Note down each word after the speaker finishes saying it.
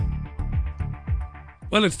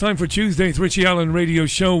Well, it's time for Tuesday's Richie Allen radio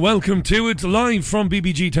show. Welcome to it, live from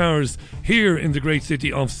BBG Towers here in the great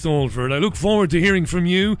city of Salford. I look forward to hearing from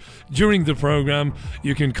you during the programme.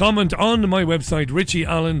 You can comment on my website,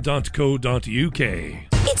 richieallen.co.uk.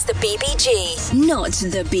 It's the BBG, not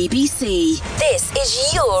the BBC. This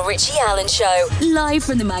is your Richie Allen Show, live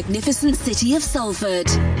from the magnificent city of Salford.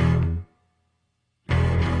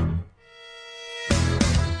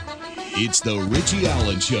 It's the Richie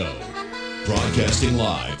Allen Show. Broadcasting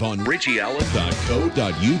live on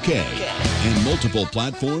richieallen.co.uk and multiple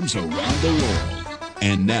platforms around the world.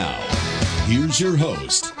 And now, here's your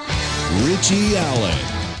host, Richie Allen.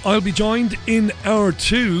 I'll be joined in hour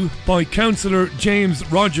 2 by Councillor James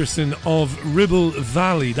Rogerson of Ribble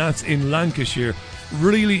Valley. That's in Lancashire.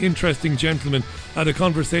 Really interesting gentleman. Had a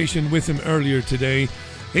conversation with him earlier today.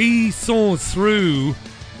 He saw through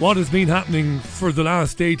what has been happening for the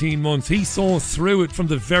last 18 months. He saw through it from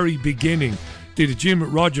the very beginning. Did Jim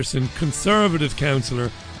Rogerson, Conservative councillor,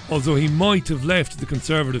 although he might have left the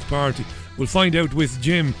Conservative Party. We'll find out with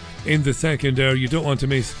Jim in the second hour. You don't want to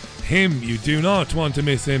miss him. You do not want to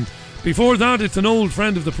miss him. Before that, it's an old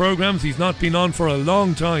friend of the programmes. He's not been on for a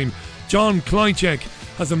long time. John Kleitchek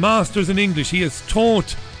has a Masters in English. He has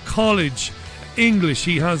taught college English.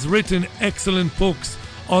 He has written excellent books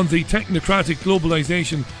on the technocratic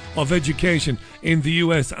globalisation of education in the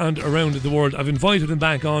US and around the world. I've invited him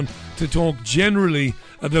back on to talk generally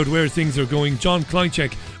about where things are going. John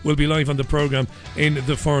Kleitchek will be live on the programme in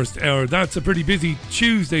the first hour. That's a pretty busy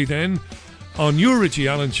Tuesday then on your Richie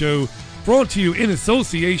Allen Show, brought to you in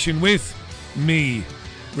association with me,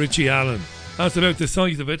 Richie Allen. That's about the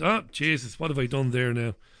size of it. Ah, Jesus, what have I done there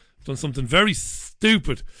now? I've done something very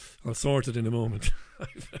stupid. I'll sort it in a moment.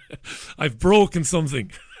 I've broken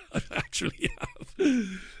something. I actually have.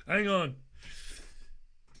 Hang on.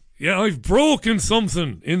 Yeah, I've broken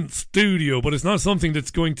something in studio, but it's not something that's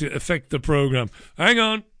going to affect the programme. Hang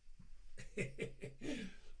on.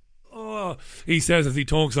 Oh, he says as he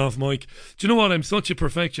talks off mic. Do you know what? I'm such a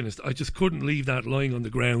perfectionist. I just couldn't leave that lying on the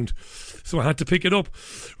ground, so I had to pick it up.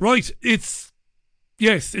 Right, it's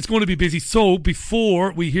going to be busy. So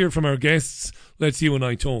before we hear from our guests, let's you and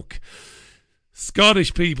I talk.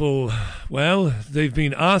 Scottish people, well, they've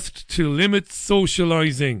been asked to limit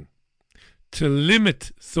socialising.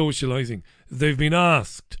 They've been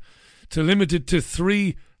asked to limit it to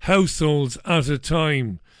 3 households at a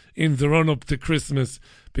time in the run-up to Christmas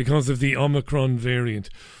because of the Omicron variant,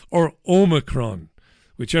 or Omicron,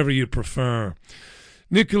 whichever you prefer.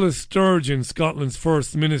 Nicola Sturgeon, Scotland's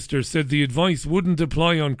First Minister, said the advice wouldn't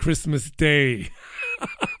apply on Christmas Day.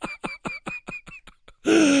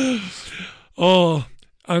 Oh,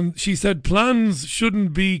 and she said plans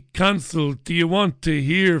shouldn't be cancelled. Do you want to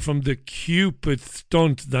hear from the Cupid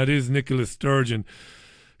stunt that is Nicola Sturgeon?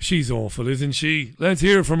 She's awful, isn't she? Let's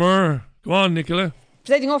hear from her. Go on, Nicola.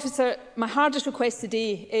 Presiding Officer, my hardest request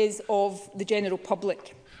today is of the general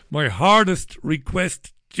public. My hardest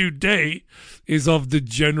request today is of the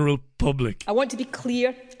general public. I want to be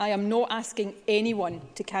clear, I am not asking anyone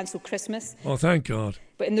to cancel Christmas. Oh, thank God.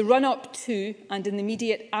 But in the run-up to and in the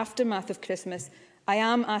immediate aftermath of Christmas, I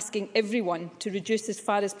am asking everyone to reduce as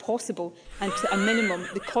far as possible and to a minimum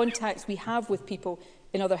the contacts we have with people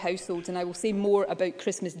in other households. And I will say more about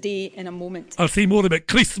Christmas Day in a moment. I'll say more about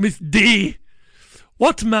Christmas Day.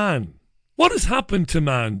 What man? What has happened to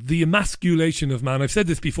man? The emasculation of man. I've said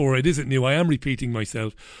this before, it isn't new, I am repeating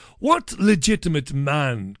myself. What legitimate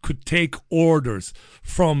man could take orders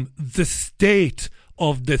from the state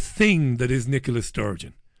of the thing that is Nicola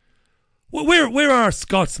Sturgeon? Where are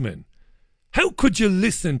Scotsmen? How could you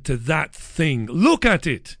listen to that thing? Look at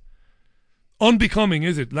it. Unbecoming,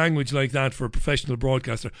 is it? Language like that for a professional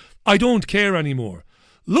broadcaster. I don't care anymore.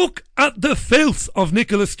 Look at the filth of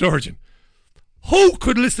Nicola Sturgeon. Who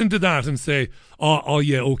could listen to that and say, oh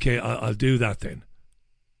yeah, okay, I'll do that then?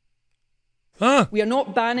 Huh? We are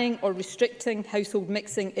not banning or restricting household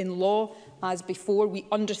mixing in law as before. We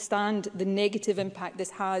understand the negative impact this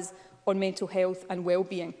has on mental health and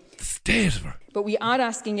well-being. State of her. But we are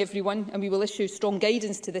asking everyone, and we will issue strong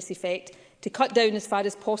guidance to this effect, to cut down as far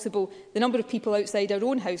as possible the number of people outside our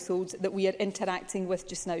own households that we are interacting with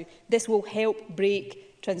just now. This will help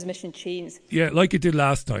break transmission chains. Yeah, like it did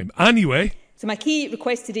last time. Anyway. So my key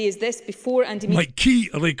request today is this: before and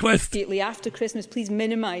immediately after Christmas, please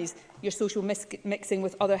minimise your social mixing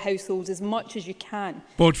with other households as much as you can.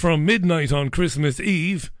 But from midnight on Christmas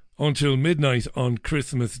Eve until midnight on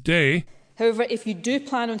Christmas Day. However, if you do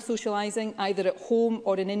plan on socialising, either at home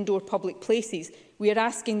or in indoor public places, we are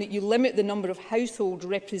asking that you limit the number of households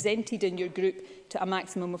represented in your group to a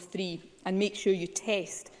maximum of 3 and make sure you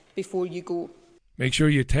test before you go. Make sure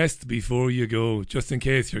you test before you go, just in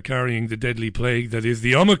case you're carrying the deadly plague that is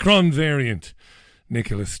the Omicron variant.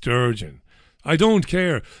 Nicola Sturgeon. I don't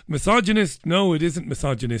care. Misogynist? No, it isn't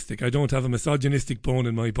misogynistic. I don't have a misogynistic bone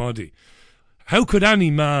in my body. How could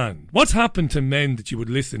any man? What's happened to men that you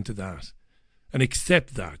would listen to that and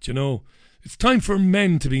accept that, you know? It's time for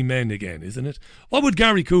men to be men again, isn't it? What would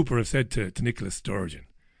Gary Cooper have said to Nicola Sturgeon?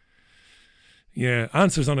 Yeah,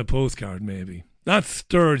 answers on a postcard maybe. That's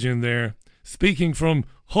Sturgeon there, speaking from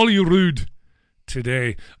Holyrood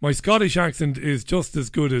today. My Scottish accent is just as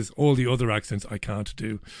good as all the other accents I can't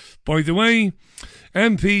do. By the way,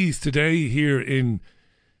 MPs today here in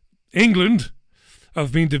England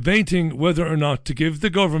have been debating whether or not to give the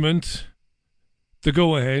government the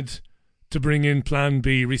go-ahead to bring in Plan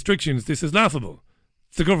B restrictions. This is laughable.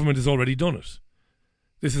 The government has already done it.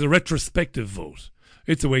 This is a retrospective vote.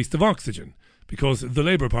 It's a waste of oxygen because the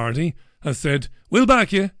Labour Party has said, we'll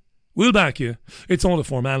back you. It's all a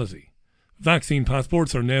formality. Vaccine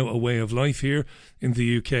passports are now a way of life here in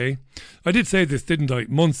the UK. I did say this, didn't I,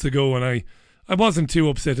 months ago, and I wasn't too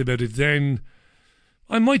upset about it then.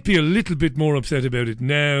 I might be a little bit more upset about it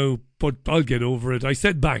now, but I'll get over it. I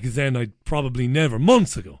said back then I'd probably never,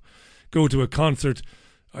 months ago, go to a concert.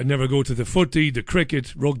 I'd never go to the footy, the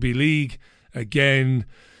cricket, rugby league again.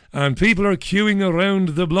 And people are queuing around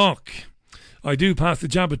the block. I do pass the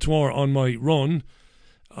Jabbatoire on my run.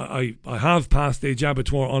 I have passed a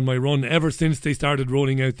Jabbatoire on my run ever since they started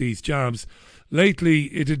rolling out these jabs. Lately,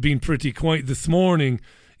 it had been pretty quiet. This morning,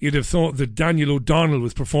 you'd have thought that Daniel O'Donnell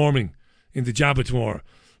was performing in the Jabbatoire.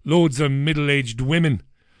 Loads of middle-aged women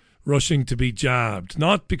rushing to be jabbed.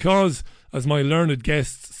 Not because, as my learned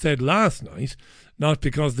guests said last night, not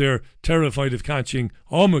because they're terrified of catching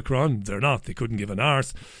Omicron. They're not. They couldn't give an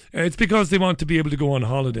arse. It's because they want to be able to go on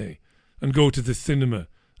holiday and go to the cinema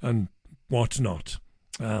and whatnot.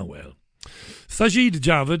 Ah, well. Sajid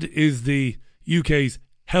Javid is the UK's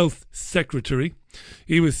Health Secretary.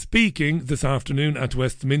 He was speaking this afternoon at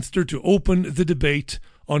Westminster to open the debate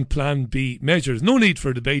on Plan B measures. No need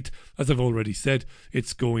for debate, as I've already said,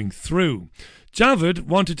 it's going through. Javid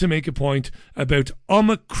wanted to make a point about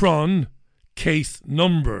Omicron case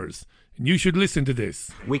numbers. And you should listen to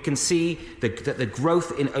this. We can see that the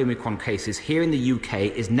growth in Omicron cases here in the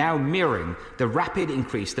UK is now mirroring the rapid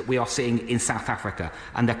increase that we are seeing in South Africa,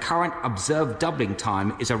 and the current observed doubling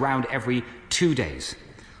time is around every 2 days.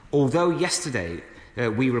 Although yesterday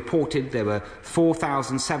we reported there were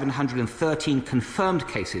 4,713 confirmed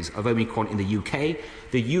cases of Omicron in the UK,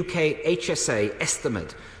 the UK HSA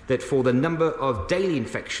estimate that for the number of daily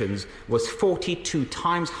infections was 42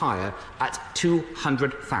 times higher at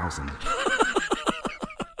 200,000.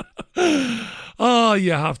 Oh,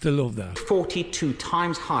 you have to love that. 42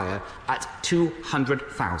 times higher at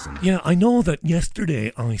 200,000. Yeah, I know that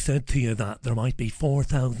yesterday I said to you that there might be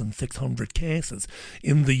 4,600 cases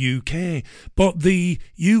in the UK, but the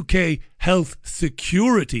UK Health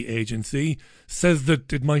Security Agency says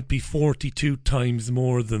that it might be 42 times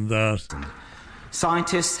more than that.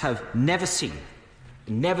 Scientists have never seen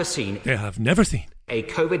a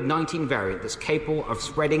COVID-19 variant that's capable of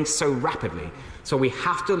spreading so rapidly. So we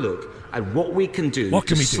have to look at what we can do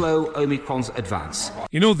to slow Omicron's advance.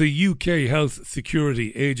 You know, the UK Health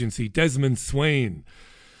Security Agency, Desmond Swayne,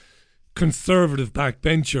 conservative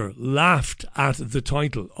backbencher, laughed at the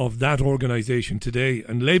title of that organisation today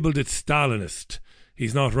and labelled it Stalinist.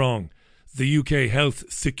 He's not wrong. The UK Health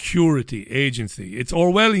Security Agency. It's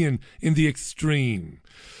Orwellian in the extreme.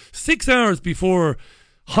 6 hours before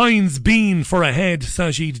Heinz Bean for a head,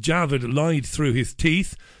 Sajid Javid lied through his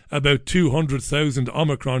teeth about 200,000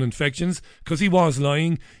 Omicron infections because he was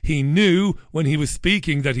lying. He knew when he was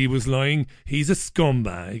speaking that he was lying. He's a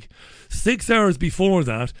scumbag. 6 hours before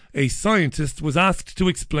that, a scientist was asked to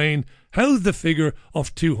explain how the figure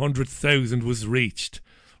of 200,000 was reached.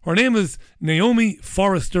 Her name is Naomi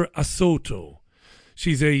Forrester Asoto.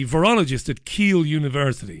 She's a virologist at Keele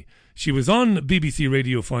University. She was on BBC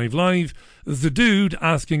Radio 5 Live. The dude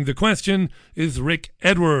asking the question is Rick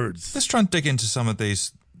Edwards. Let's try and dig into some of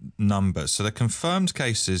these numbers. So the confirmed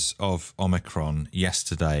cases of Omicron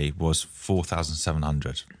yesterday was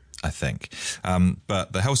 4,700, I think.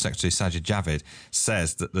 But the Health Secretary, Sajid Javid,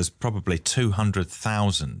 says that there's probably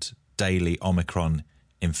 200,000 daily Omicron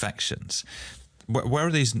infections. Where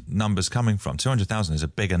are these numbers coming from? 200,000 is a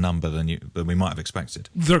bigger number than we might have expected.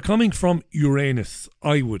 They're coming from Uranus,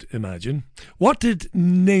 I would imagine. What did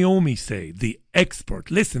Naomi say, the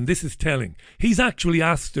expert? Listen, this is telling. He's actually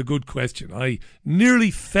asked a good question. I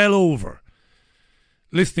nearly fell over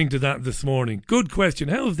listening to that this morning. Good question.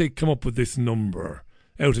 How have they come up with this number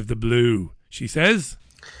out of the blue? She says,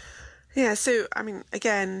 Yeah, so, I mean,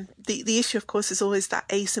 again, the issue, of course, is always that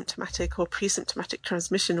asymptomatic or pre-symptomatic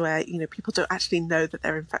transmission where, people don't actually know that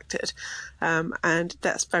they're infected. And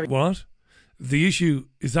that's very... What? The issue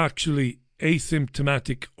is actually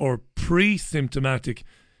asymptomatic or pre-symptomatic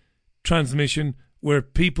transmission where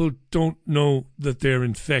people don't know that they're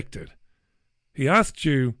infected. He asked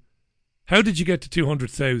you, how did you get to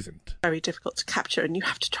 200,000? Very difficult to capture, and you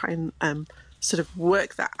have to try and sort of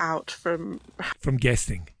work that out from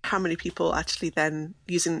guessing how many people actually then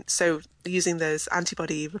using those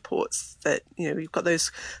antibody reports that you've got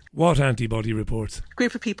those. What antibody reports?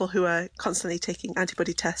 Group of people who are constantly taking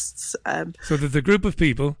antibody tests. So that the group of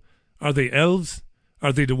people, are they elves?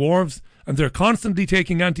 Are they dwarves? And they're constantly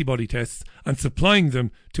taking antibody tests and supplying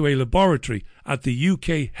them to a laboratory at the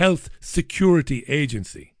UK Health Security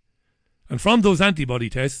Agency. And from those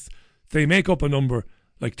antibody tests, they make up a number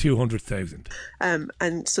like 200,000.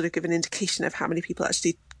 And sort of give an indication of how many people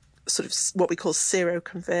actually sort of what we call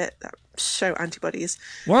seroconvert, that show antibodies.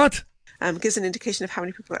 What? Gives an indication of how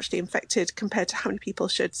many people are actually infected compared to how many people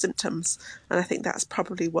showed symptoms. And I think that's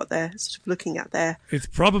probably what they're sort of looking at there. It's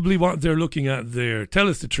probably what they're looking at there. Tell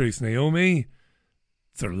us the truth, Naomi.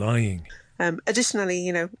 They're lying.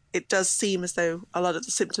 Additionally, it does seem as though a lot of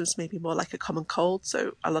the symptoms may be more like a common cold.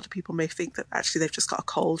 So a lot of people may think that actually they've just got a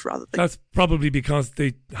cold rather than... That's probably because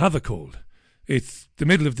they have a cold. It's the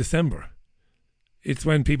middle of December. It's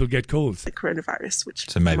when people get colds. The coronavirus, which...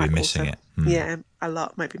 So maybe missing it. Yeah, a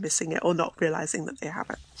lot might be missing it or not realising that they have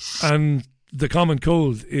it. And the common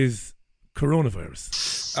cold is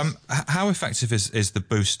coronavirus. How effective is the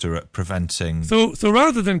booster at preventing... So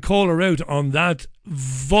rather than call her out on that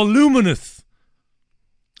voluminous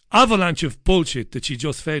avalanche of bullshit that she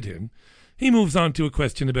just fed him, he moves on to a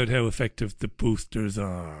question about how effective the boosters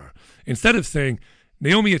are. Instead of saying,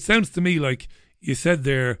 Naomi, it sounds to me like you said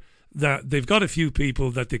there that they've got a few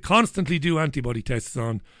people that they constantly do antibody tests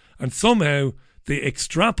on, and somehow they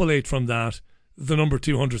extrapolate from that the number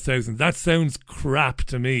 200,000. That sounds crap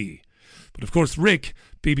to me. But of course, Rick,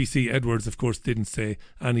 BBC Edwards, of course, didn't say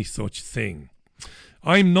any such thing.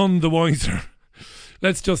 I'm none the wiser.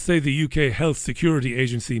 Let's just say the UK Health Security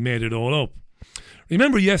Agency made it all up.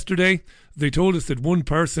 Remember yesterday, they told us that one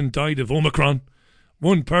person died of Omicron.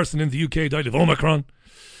 One person in the UK died of Omicron.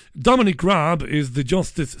 Dominic Raab is the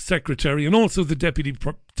Justice Secretary and also the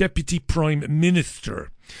Deputy Prime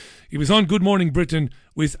Minister. He was on Good Morning Britain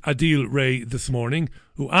with Adil Ray this morning,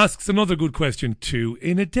 who asks another good question too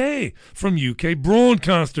in a day from UK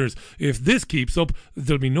broadcasters. If this keeps up,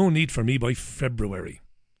 there'll be no need for me by February.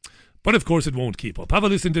 But of course it won't keep up. Have a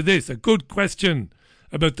listen to this, a good question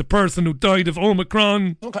about the person who died of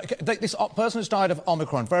Omicron. Okay, this person who's died of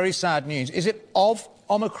Omicron, very sad news. Is it of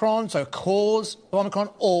Omicron, so cause of Omicron,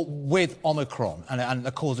 or with Omicron, and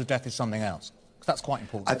the cause of death is something else? That's quite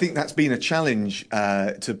important. I think that's been a challenge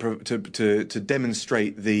to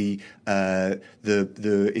demonstrate the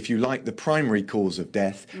if you like the primary cause of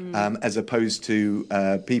death, as opposed to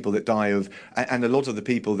people that die of, and a lot of the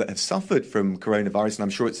people that have suffered from coronavirus, and I'm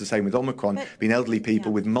sure it's the same with Omicron, being elderly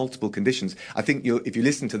people with multiple conditions. I think if you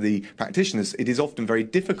listen to the practitioners, it is often very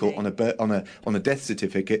difficult on a death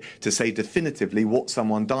certificate to say definitively what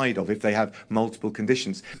someone died of if they have multiple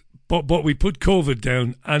conditions. But we put COVID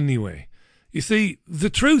down anyway. You see, the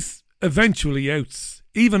truth eventually outs,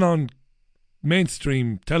 even on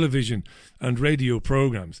mainstream television and radio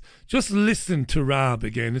programmes. Just listen to Raab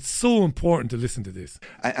again. It's so important to listen to this.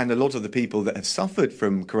 And a lot of the people that have suffered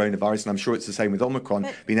from coronavirus, and I'm sure it's the same with Omicron,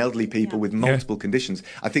 being elderly people with multiple conditions.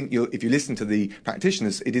 I think if you listen to the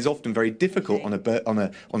practitioners, it is often very difficult on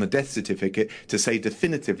a death certificate to say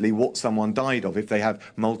definitively what someone died of if they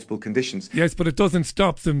have multiple conditions. Yes, but it doesn't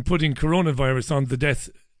stop them putting coronavirus on the death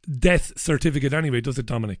certificate anyway, does it,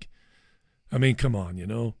 Dominic? I mean, come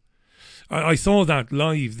on, I saw that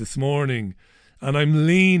live this morning, and I'm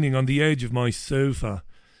leaning on the edge of my sofa,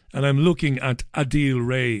 and I'm looking at Adil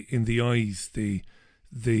Ray in the eyes,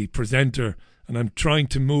 the presenter, and I'm trying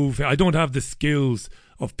to move. I don't have the skills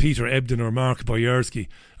of Peter Ebdon or Mark Boyarsky.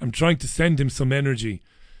 I'm trying to send him some energy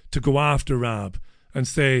to go after Raab and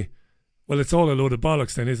say, well, it's all a load of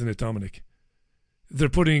bollocks then, isn't it, Dominic? They're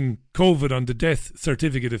putting COVID on the death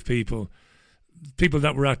certificate of people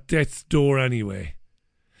that were at death's door anyway.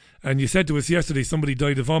 And you said to us yesterday somebody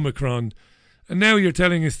died of Omicron, and now you're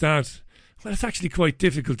telling us that, well, it's actually quite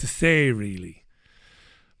difficult to say, really.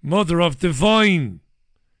 Mother of Divine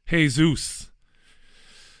Jesus.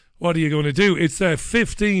 What are you going to do? It's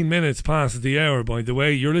 15 minutes past the hour, by the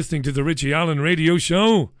way. You're listening to the Richie Allen Radio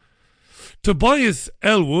Show. Tobias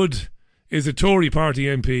Elwood is a Tory party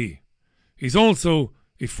MP. He's also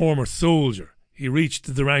a former soldier. He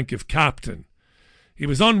reached the rank of captain. He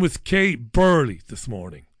was on with Kay Burley this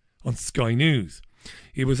morning on Sky News.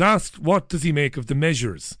 He was asked what does he make of the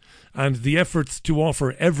measures and the efforts to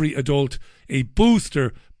offer every adult a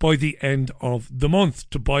booster by the end of the month.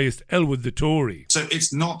 Tobias Elwood, the Tory. So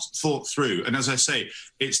it's not thought through. And as I say,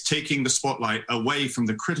 it's taking the spotlight away from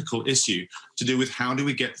the critical issue to do with how do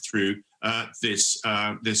we get through this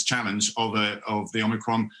challenge of the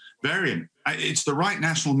Omicron variant. It's the right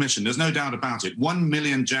national mission. There's no doubt about it. 1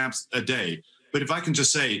 million jabs a day. But if I can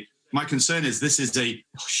just say, my concern is this is a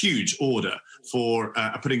huge order for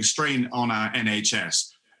putting strain on our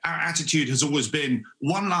NHS. Our attitude has always been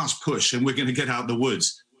one last push and we're going to get out the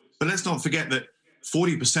woods. But let's not forget that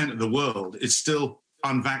 40% of the world is still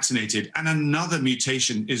unvaccinated and another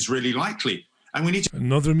mutation is really likely. And we need to...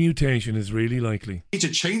 Another mutation is really likely. We need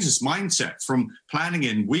to change this mindset from planning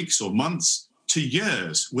in weeks or months to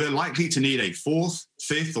years. We're likely to need a 4th,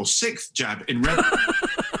 5th or 6th jab in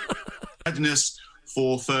readiness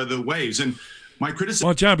for further waves. And my criticism...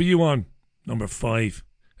 What jab are you on? Number 5.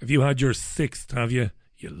 Have you had your 6th, have you?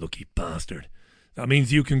 You lucky bastard. That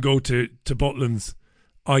means you can go to Butlin's.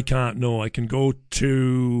 I can't, no. I can go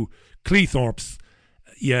to Cleethorpes.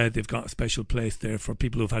 Yeah, they've got a special place there for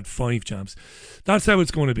people who've had 5 jabs. That's how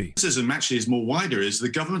it's going to be. Criticism actually is more wider, is the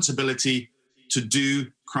government's ability to do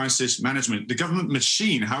crisis management. The government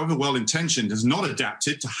machine, however well-intentioned, has not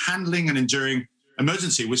adapted to handling and enduring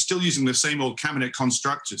emergency. We're still using the same old cabinet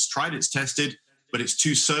construct. It's tried, it's tested, but it's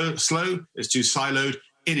too slow, it's too siloed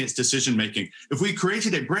in its decision-making. If we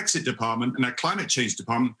created a Brexit department and a climate change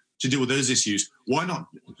department to deal with those issues, why not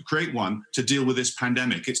create one to deal with this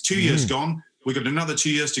pandemic? It's 2 years gone. We've got another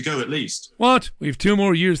 2 years to go at least. What? We've 2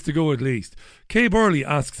 more years to go at least. Kay Burley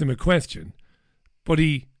asks him a question, but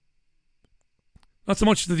he... Not so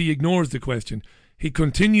much that he ignores the question, he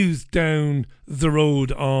continues down the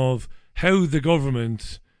road of how the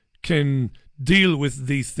government can deal with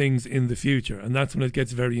these things in the future, and that's when it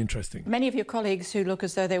gets very interesting. Many of your colleagues who look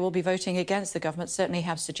as though they will be voting against the government certainly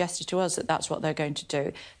have suggested to us that that's what they're going to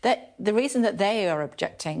do. That the reason that they are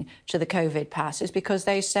objecting to the COVID pass is because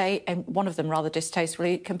they say, and one of them rather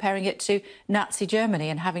distastefully, comparing it to Nazi Germany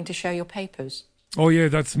and having to show your papers. Oh yeah,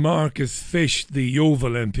 that's Marcus Fish, the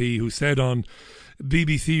Yeovil MP, who said on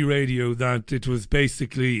BBC radio that it was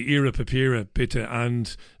basically Ira Papira, Bitte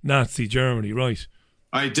and Nazi Germany, right?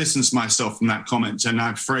 I distance myself from that comment, and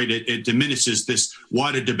I'm afraid it diminishes this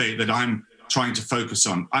wider debate that I'm trying to focus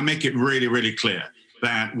on. I make it really, really clear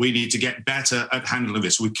that we need to get better at handling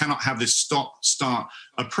this. We cannot have this stop-start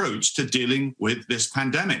approach to dealing with this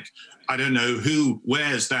pandemic. I don't know who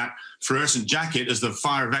wears that fluorescent jacket as the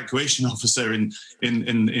fire evacuation officer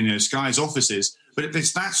in Sky's offices, but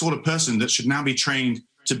it's that sort of person that should now be trained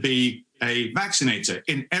to be a vaccinator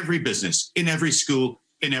in every business, in every school,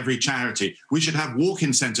 in every charity. We should have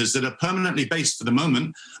walk-in centres that are permanently based for the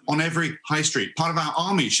moment on every high street. Part of our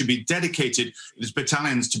army should be dedicated as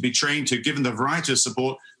battalions to be trained to, given the variety of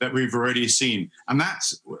support that we've already seen. And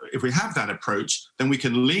that's, if we have that approach, then we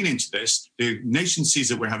can lean into this. The nation sees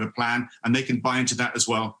that we have a plan and they can buy into that as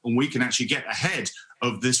well. And we can actually get ahead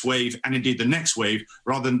of this wave and indeed the next wave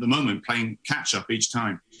rather than at the moment playing catch up each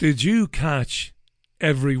time. Did you catch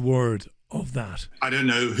every word of that? I don't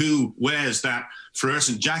know who wears that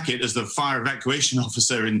fluorescent jacket as the fire evacuation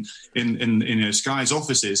officer in Sky's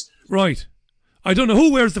offices. Right. I don't know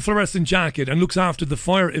who wears the fluorescent jacket and looks after the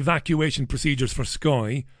fire evacuation procedures for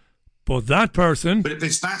Sky, but that person... But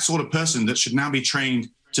it's that sort of person that should now be trained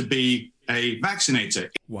to be a vaccinator.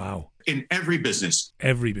 Wow. In every business.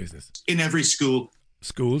 Every business. In every school.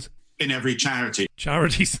 Schools. In every charity.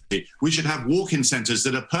 Charities. We should have walk-in centres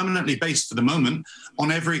that are permanently based for the moment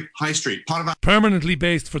on every high street. Part of our... Permanently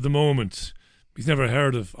based for the moment. He's never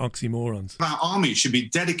heard of oxymorons. Our army should be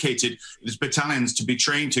dedicated as battalions to be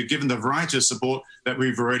trained to, given the variety of support that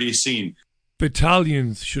we've already seen.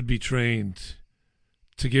 Battalions should be trained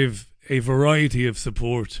to give a variety of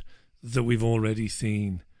support that we've already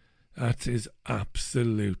seen. That is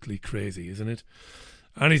absolutely crazy, isn't it?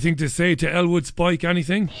 Anything to say to Elwood Spike,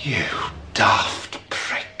 anything? You daft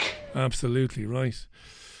prick. Absolutely right.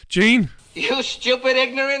 Gene? You stupid,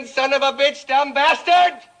 ignorant son of a bitch, dumb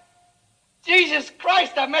bastard! Jesus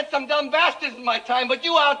Christ, I've met some dumb bastards in my time, but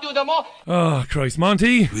you outdo them all. Oh, Christ.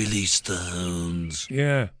 Monty? Release the hounds.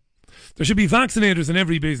 Yeah. There should be vaccinators in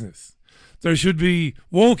every business. There should be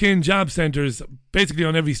walk-in jab centres basically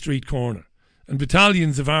on every street corner. And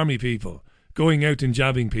battalions of army people going out and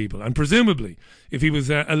jabbing people. And presumably, if he was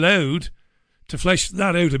allowed to flesh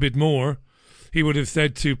that out a bit more, he would have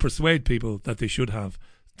said to persuade people that they should have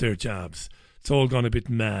their jabs. It's all gone a bit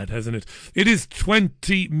mad, hasn't it? It is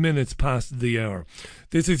 20 minutes past the hour.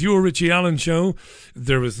 This is your Richie Allen Show.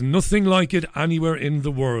 There is nothing like it anywhere in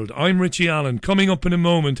the world. I'm Richie Allen. Coming up in a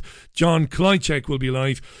moment, John Klychek will be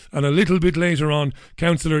live. And a little bit later on,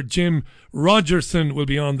 Councillor Jim Rogerson will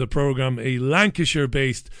be on the programme, a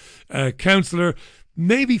Lancashire-based councillor,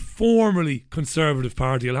 maybe formerly Conservative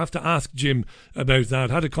Party. I'll have to ask Jim about that.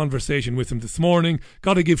 Had a conversation with him this morning.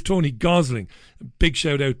 Got to give Tony Gosling a big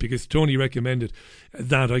shout out because Tony recommended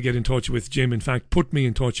that I get in touch with Jim. In fact, put me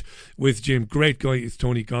in touch with Jim. Great guy is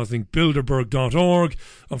Tony Gosling. Bilderberg.org,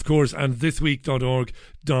 of course, and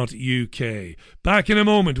thisweek.org.uk. Back in a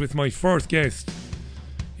moment with my first guest.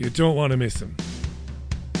 You don't want to miss him.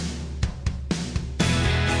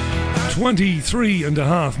 23 and a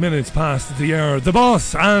half minutes past the hour. The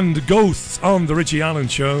Boss and Ghosts on the Richie Allen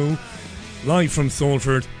Show, live from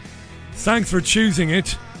Salford. Thanks for choosing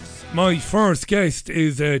it. My first guest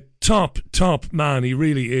is a top man. He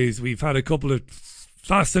really is. We've had a couple of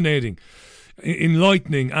fascinating,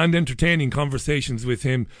 enlightening and entertaining conversations with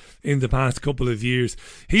him in the past couple of years.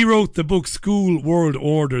 He wrote the book School World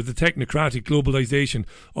Order, the Technocratic Globalization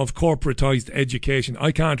of Corporatized Education.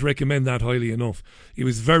 I can't recommend that highly enough. He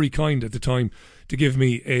was very kind at the time to give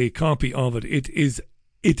me a copy of it. It is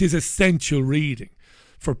essential reading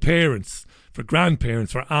for parents, for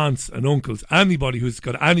grandparents, for aunts and uncles, anybody who's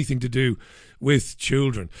got anything to do with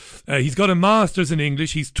children. He's got a master's in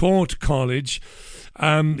English. He's taught college.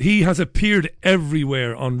 He has appeared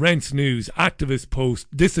everywhere on Rents News, Activist Post,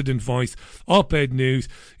 Dissident Voice, Op-Ed News.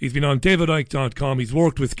 He's been on davidicke.com. He's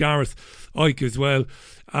worked with Gareth Icke as well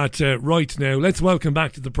at Right Now. Let's welcome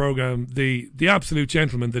back to the programme the absolute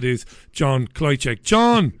gentleman that is John Klychek.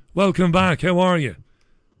 John, welcome back. How are you?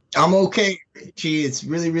 I'm okay, Richie. It's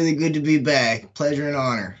really, really good to be back. Pleasure and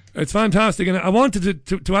honor. It's fantastic. And I wanted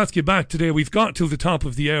to ask you back today. We've got till the top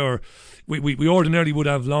of the hour. We ordinarily would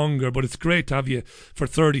have longer, but it's great to have you for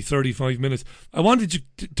 35 minutes. I wanted you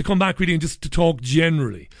to come back really and just to talk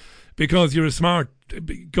generally, because you're a smart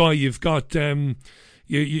guy. You've got,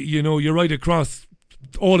 you know, you're right across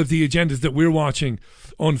all of the agendas that we're watching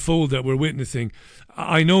unfold, that we're witnessing.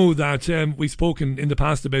 I know that we've spoken in the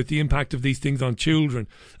past about the impact of these things on children,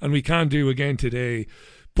 and we can do again today.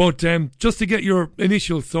 But just to get your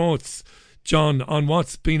initial thoughts, John, on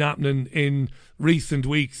what's been happening in recent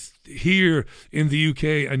weeks here in the UK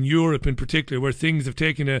and Europe in particular, where things have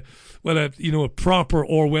taken a proper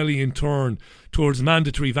Orwellian turn towards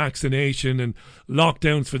mandatory vaccination and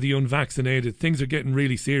lockdowns for the unvaccinated. Things are getting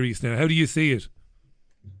really serious now. How do you see it?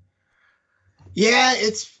 Yeah,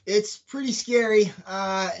 it's pretty scary.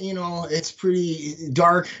 It's pretty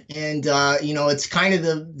dark, and it's kind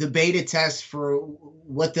of the beta test for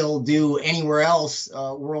what they'll do anywhere else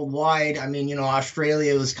worldwide. I mean,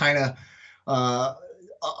 Australia was kind of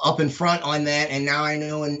up in front on that, and now I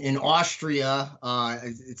know in Austria,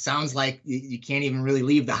 it sounds like you can't even really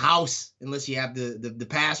leave the house unless you have the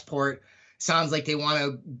passport. Sounds like they want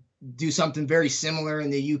to do something very similar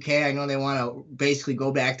in the UK. I know they want to basically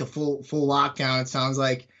go back to full lockdown, it sounds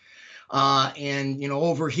like. And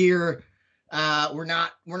over here, we're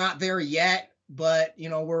not there yet, but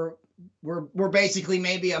we're basically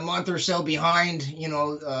maybe a month or so behind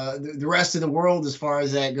the rest of the world as far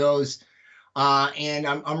as that goes. And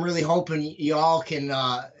I'm really hoping y'all can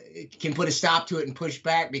put a stop to it and push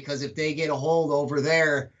back, because if they get a hold over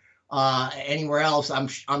there anywhere else,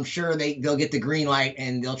 I'm sure they'll get the green light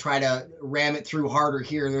and they'll try to ram it through harder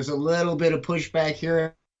here. There's a little bit of pushback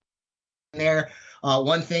here and there.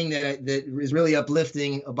 One thing that is really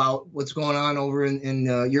uplifting about what's going on over in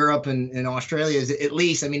Europe and Australia is, at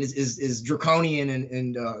least, I mean, is draconian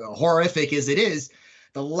and horrific as it is,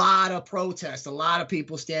 a lot of protests, a lot of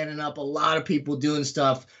people standing up, a lot of people doing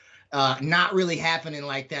stuff. Not really happening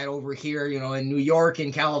like that over here. In New York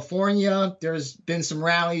and California, there's been some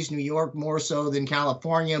rallies, New York more so than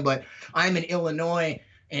California, but I'm in Illinois,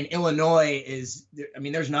 and Illinois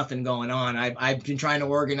there's nothing going on. I've been trying to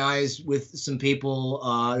organize with some people.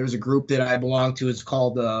 There's a group that I belong to. It's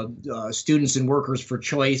called Students and Workers for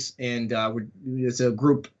Choice, and it's a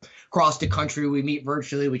group across the country. We meet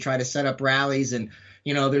virtually. We try to set up rallies, and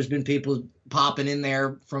there's been people popping in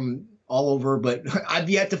there from all over, but I've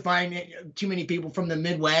yet to find too many people from the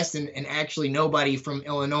Midwest and actually nobody from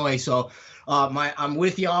Illinois. So I'm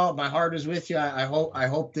with y'all. My heart is with you. I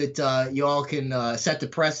hope that y'all can set the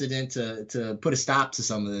precedent to put a stop to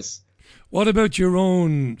some of this. What about your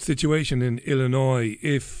own situation in Illinois?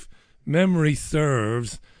 If memory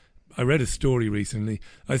serves, I read a story recently.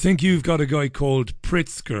 I think you've got a guy called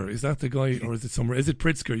Pritzker. Is that the guy, or is it somewhere? Is it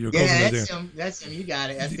Pritzker, your governor there? Yeah, that's him. You got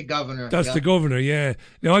it. That's the governor. That's the governor, yeah.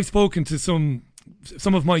 Now, I've spoken to some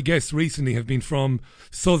some of my guests recently have been from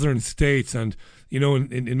southern states, and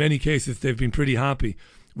in many cases they've been pretty happy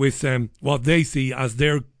with what they see as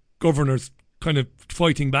their governors kind of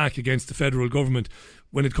fighting back against the federal government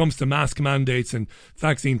when it comes to mask mandates and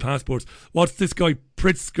vaccine passports. What's this guy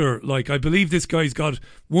Pritzker like? I believe this guy's got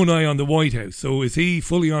one eye on the White House. So is he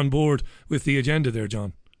fully on board with the agenda there,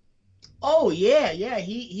 John? Oh, yeah.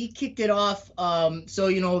 He kicked it off.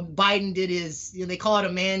 So, Biden did his, they call it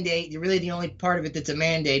a mandate. Really, the only part of it that's a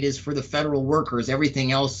mandate is for the federal workers.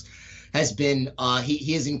 Everything else has been,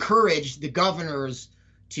 he has encouraged the governors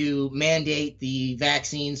to mandate the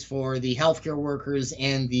vaccines for the healthcare workers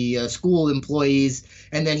and the school employees.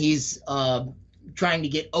 And then he's trying to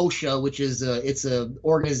get OSHA, which is it's a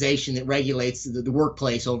organization that regulates the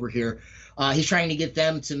workplace over here. He's trying to get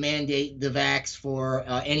them to mandate the vax for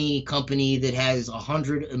any company that has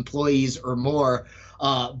 100 employees or more.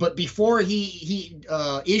 But before he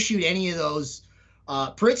issued any of those,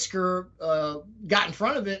 Pritzker got in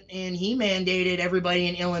front of it, and he mandated everybody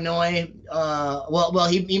in Illinois.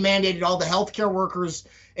 He mandated all the healthcare workers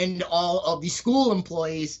and all of the school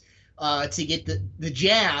employees to get the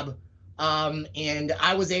jab. And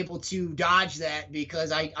I was able to dodge that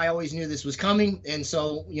because I always knew this was coming. And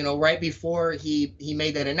so, right before he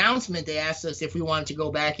made that announcement, they asked us if we wanted to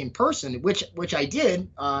go back in person, which I did.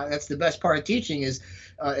 That's the best part of teaching is,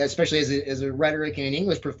 especially as a rhetoric and an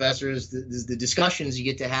English professor, is the discussions you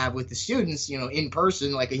get to have with the students, in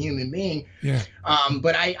person, like a human being. Yeah.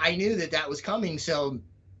 But I knew that was coming. So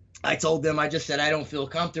I told them, I just said, I don't feel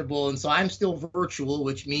comfortable. And so I'm still virtual,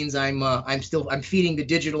 which means I'm feeding the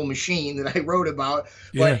digital machine that I wrote about.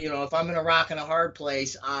 Yeah. But, if I'm in a rock and a hard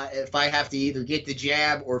place, if I have to either get the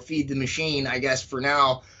jab or feed the machine, I guess for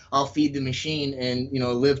now I'll feed the machine and,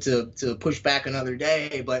 live to push back another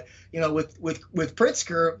day. But, with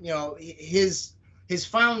Pritzker, his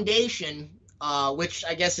foundation, which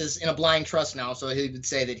I guess is in a blind trust now. So he would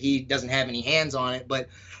say that he doesn't have any hands on it. But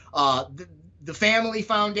the family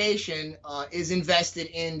foundation is invested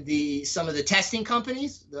in some of the testing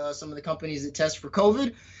companies, some of the companies that test for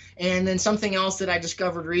COVID. And then something else that I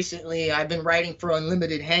discovered recently, I've been writing for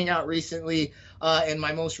Unlimited Hangout recently, and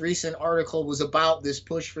my most recent article was about this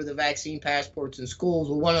push for the vaccine passports in schools.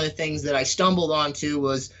 Well, one of the things that I stumbled onto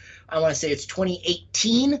was, I want to say it's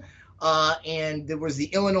 2018, and there was the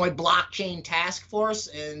Illinois Blockchain Task Force,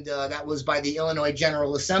 and that was by the Illinois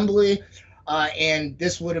General Assembly. And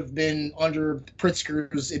this would have been under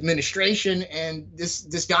Pritzker's administration. And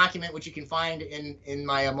this document, which you can find in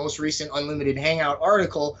my most recent Unlimited Hangout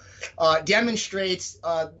article, demonstrates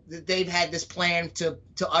that they've had this plan to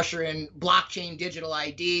usher in blockchain digital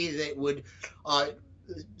ID that would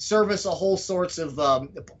service a whole sorts of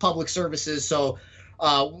public services. So,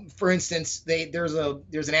 for instance, there's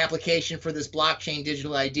an application for this blockchain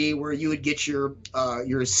digital ID where you would get your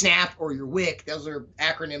SNAP or your WIC. Those are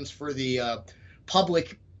acronyms for the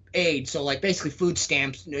public aid. So like basically food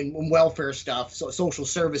stamps and welfare stuff, so social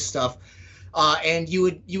service stuff. And you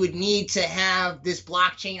would need to have this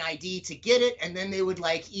blockchain ID to get it. And then they would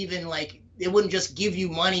they wouldn't just give you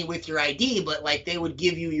money with your ID, but they would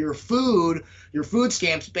give you your food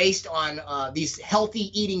stamps based on these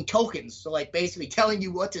healthy eating tokens. So basically telling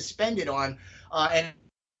you what to spend it on. And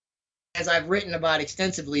as I've written about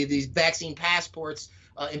extensively, these vaccine passports,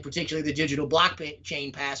 in particular the digital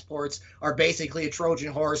blockchain passports, are basically a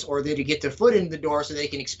Trojan horse, or they to get their foot in the door so they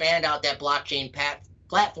can expand out that blockchain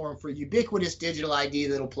platform for ubiquitous digital ID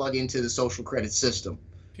that'll plug into the social credit system.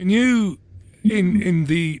 Can you, in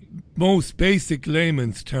the most basic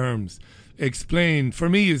layman's terms, explain for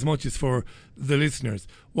me as much as for the listeners,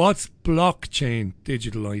 what's blockchain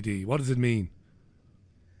digital ID? What does it mean?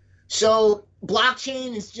 So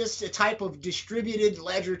blockchain is just a type of distributed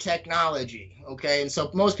ledger technology, okay? And so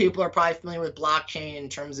most people are probably familiar with blockchain in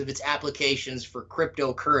terms of its applications for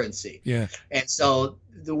cryptocurrency. Yeah. And so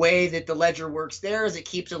the way that the ledger works there is it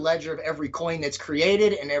keeps a ledger of every coin that's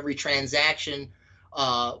created and every transaction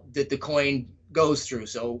that the coin goes through.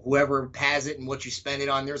 So whoever has it and what you spend it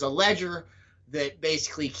on, there's a ledger that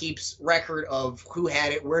basically keeps record of who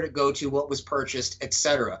had it, where to go to, what was purchased,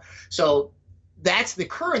 etc. So that's the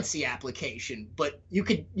currency application, but you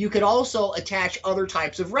could also attach other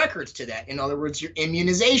types of records to that. In other words, your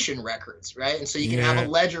immunization records, right? And so you can have a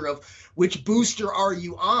ledger of which booster are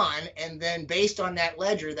you on, and then based on that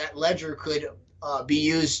ledger could be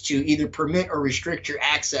used to either permit or restrict your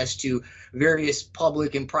access to various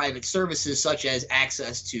public and private services, such as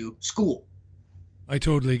access to school. I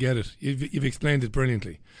totally get it. You've explained it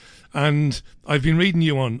brilliantly. And I've been reading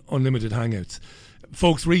you on Unlimited Hangouts.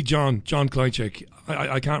 folks, read John Klychek.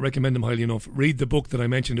 I can't recommend him highly enough. Read the book that I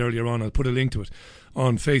mentioned earlier on. I'll put a link to it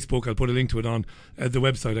on Facebook. I'll put a link to it on the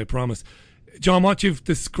website, I promise. John, what you've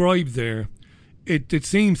described there, it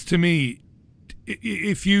seems to me,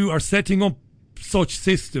 if you are setting up such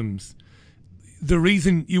systems, the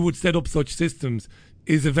reason you would set up such systems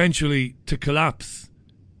is eventually to collapse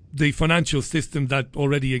the financial system that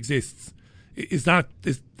already exists.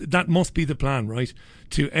 That must be the plan, right?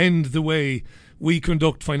 To end the way we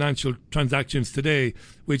conduct financial transactions today,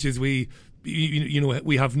 which is we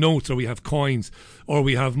have notes, or we have coins, or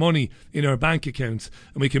we have money in our bank accounts,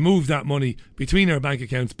 and we can move that money between our bank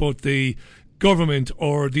accounts, but the government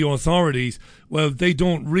or the authorities, well, they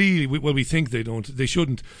don't really, well, we think they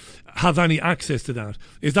shouldn't have any access to that.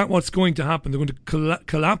 Is that what's going to happen? They're going to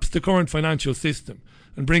collapse the current financial system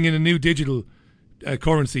and bring in a new digital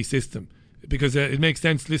currency system? Because it makes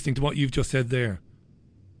sense listening to what you've just said there.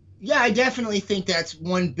 Yeah, I definitely think that's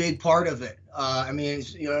one big part of it. I mean,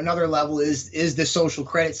 another level is the social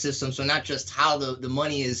credit system. So not just how the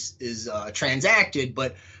money is transacted,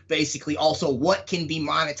 but basically also what can be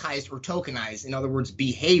monetized or tokenized. In other words,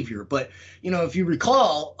 behavior. But if you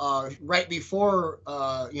recall, right before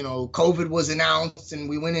COVID was announced and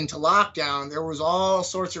we went into lockdown, there was all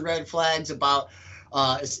sorts of red flags about.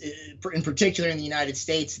 In particular, in the United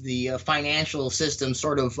States, the financial system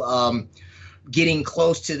sort of getting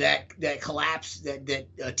close to that collapse,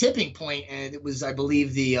 that tipping point, and it was, I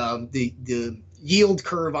believe, the yield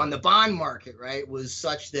curve on the bond market, right, was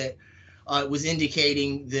such that it was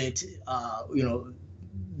indicating that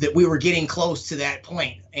that we were getting close to that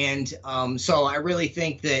point, and so I really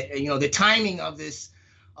think that the timing of this,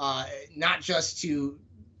 not just to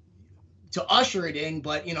usher it in,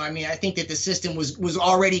 but I think that the system was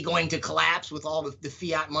already going to collapse with all the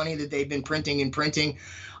fiat money that they've been printing,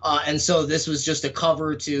 and so this was just a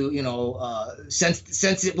cover to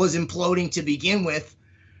since it was imploding to begin with,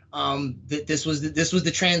 that this was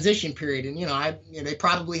the transition period, and they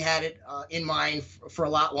probably had it in mind for a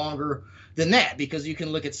lot longer than that, because you can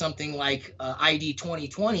look at something like ID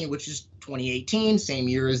 2020, which is 2018, same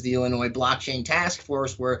year as the Illinois Blockchain Task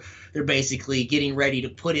Force, where they're basically getting ready to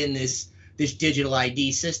put in this digital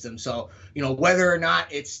ID system. So, whether or not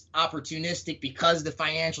it's opportunistic because the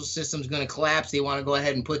financial system is going to collapse, they want to go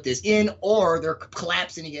ahead and put this in, or they're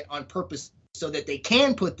collapsing it on purpose so that they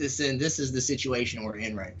can put this in. This is the situation we're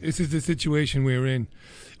in, right? This is the situation we're in.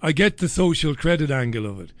 I get the social credit angle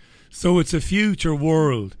of it. So it's a future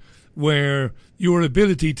world where your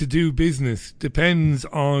ability to do business depends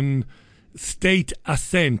on state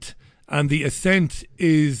assent, and the assent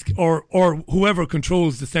is, or whoever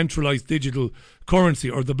controls the centralized digital currency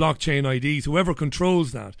or the blockchain IDs, whoever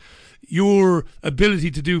controls that, your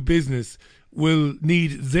ability to do business will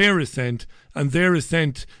need their assent, and their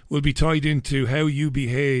assent will be tied into how you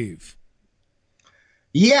behave.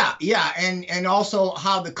 Yeah, and also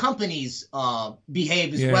how the companies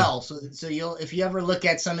behave as well. So if you ever look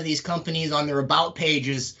at some of these companies on their about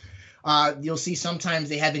pages, you'll see sometimes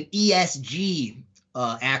they have an ESG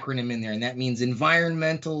acronym in there, and that means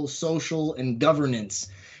environmental, social, and governance.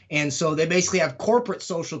 And so they basically have corporate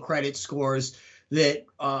social credit scores that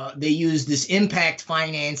they use this impact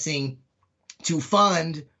financing to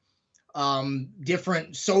fund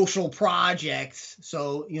different social projects.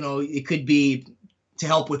 So, it could be to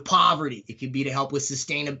help with poverty. It could be to help with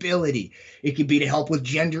sustainability. It could be to help with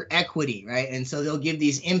gender equity, right? And so they'll give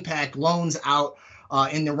these impact loans out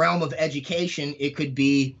in the realm of education. It could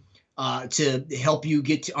be to help you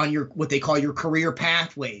get on your what they call your career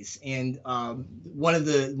pathways. And one of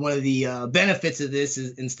the benefits of this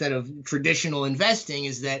is, instead of traditional investing,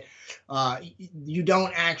 is that you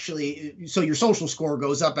don't actually, so your social score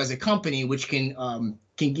goes up as a company, which can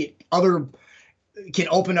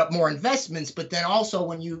open up more investments. But then also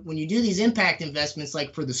when you do these impact investments,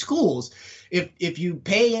 like for the schools, if you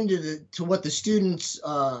pay into what the students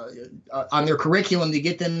on their curriculum to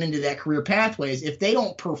get them into that career pathways, if they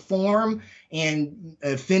don't perform and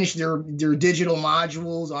finish their digital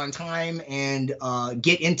modules on time and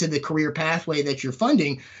get into the career pathway that you're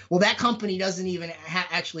funding, well, that company doesn't even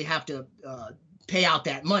actually have to pay out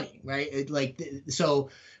that money, right? So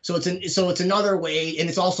it's another way, and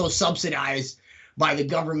it's also subsidized by the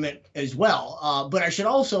government as well. But I should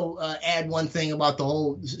also add one thing about the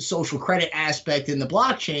whole social credit aspect in the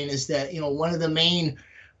blockchain is that, one of the main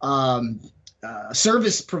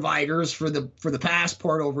service providers for the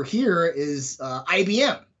passport over here is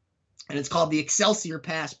IBM, and it's called the Excelsior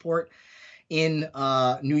Passport in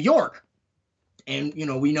New York. And,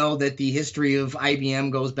 we know that the history of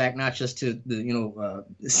IBM goes back not just to the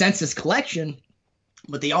census collection,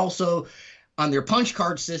 but they also on their punch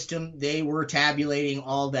card system, they were tabulating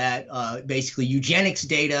all that basically eugenics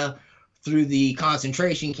data through the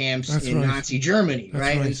concentration camps in Nazi Germany,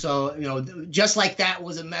 right? And so, just like that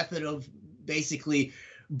was a method of basically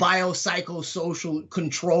biopsychosocial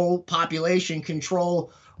control, population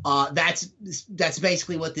control, that's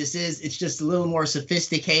basically what this is. It's just a little more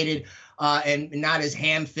sophisticated and not as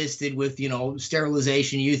ham-fisted with,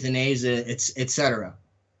 sterilization, euthanasia, et cetera.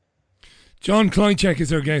 John Kleinchek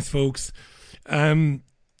is our guest, folks.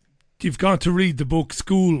 You've got to read the book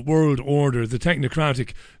School World Order, the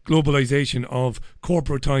Technocratic Globalization of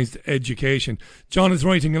Corporatized Education. John is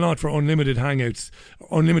writing a lot for Unlimited Hangout,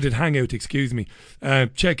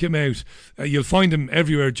 check him out. You'll find him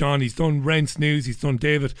everywhere, John. He's done Rents News, he's done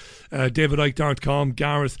davidike.com,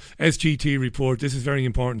 Gareth, SGT Report. This is very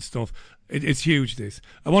important stuff. It's huge, this.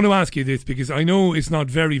 I want to ask you this because I know it's not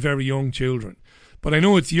very, very young children, but I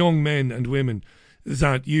know it's young men and women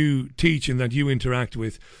that you teach and that you interact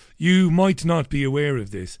with. You might not be aware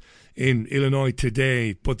of this in Illinois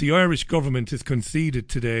today, but the Irish government has conceded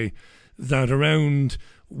today that around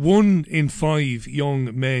 1 in 5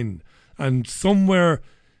 young men and somewhere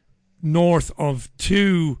north of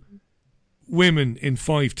 2 women in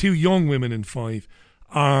 5, 2 young women in 5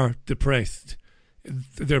 are depressed.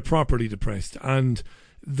 They're properly depressed, and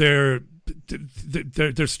they're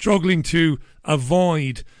struggling to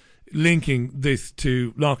avoid linking this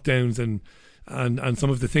to lockdowns and some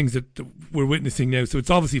of the things that we're witnessing now. So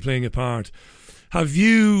it's obviously playing a part. Have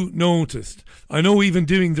you noticed, I know even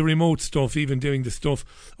doing the remote stuff, even doing the stuff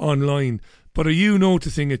online, but are you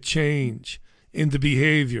noticing a change in the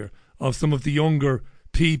behaviour of some of the younger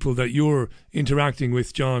people that you're interacting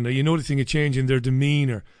with, John? Are you noticing a change in their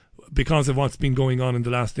demeanour because of what's been going on in the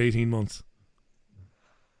last 18 months?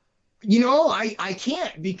 I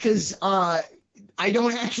can't because I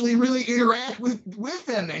don't actually really interact with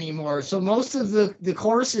them anymore. So most of the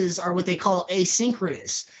courses are what they call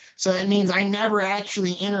asynchronous. So that means I never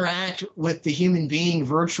actually interact with the human being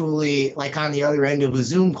virtually, like on the other end of a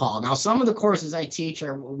Zoom call. Now, some of the courses I teach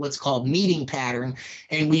are what's called meeting pattern,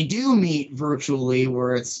 and we do meet virtually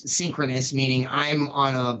where it's synchronous, meaning I'm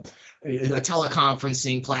on a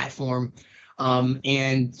teleconferencing platform.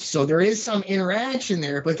 And so there is some interaction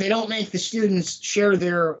there, but they don't make the students share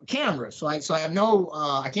their cameras. So I have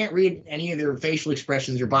I can't read any of their facial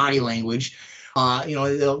expressions or body language.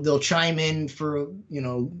 They'll chime in for,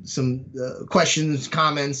 some questions,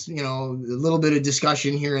 comments, a little bit of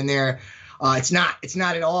discussion here and there. It's not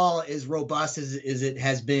at all as robust as it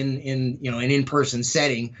has been in, an in-person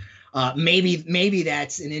setting. Maybe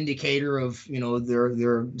that's an indicator of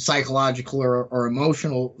their psychological or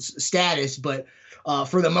emotional status, but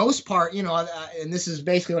for the most part, and this is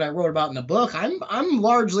basically what I wrote about in the book. I'm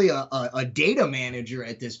largely a data manager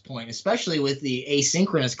at this point, especially with the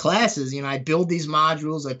asynchronous classes. I build these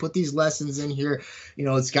modules, I put these lessons in here.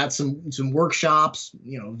 It's got some workshops,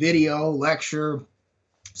 video, lecture,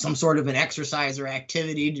 some sort of an exercise or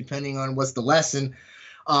activity, depending on what's the lesson.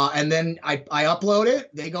 And then I upload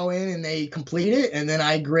it, they go in and they complete it, and then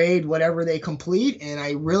I grade whatever they complete, and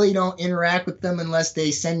I really don't interact with them unless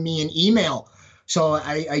they send me an email. So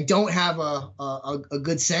I don't have a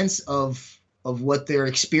good sense of what they're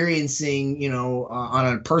experiencing,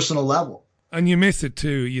 on a personal level. And you miss it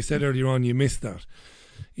too. You said earlier on you miss that.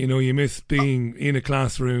 You miss being in a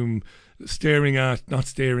classroom, not staring at,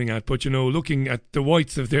 but, looking at the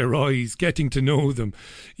whites of their eyes, getting to know them,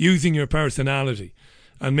 using your personality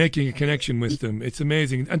and making a connection with them. It's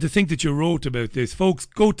amazing. And to think that you wrote about this. Folks,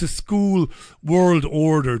 go to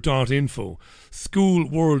schoolworldorder.info.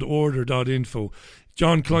 Schoolworldorder.info.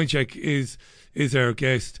 John Kleinchek is our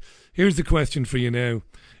guest. Here's the question for you now.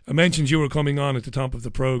 I mentioned you were coming on at the top of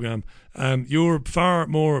the programme. You're far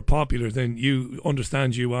more popular than you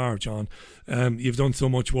understand you are, John. You've done so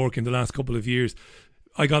much work in the last couple of years.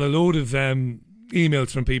 I got a load of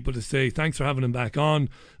emails from people to say thanks for having him back on,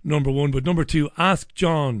 number one. But number two, ask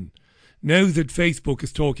John, now that Facebook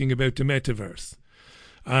is talking about the metaverse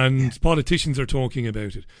and politicians are talking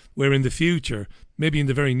about it, where in the future, maybe in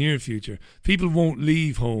the very near future, people won't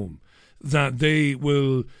leave home, that they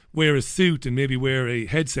will wear a suit and maybe wear a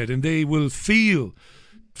headset, and they will feel,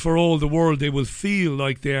 for all the world, they will feel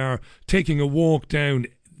like they are taking a walk down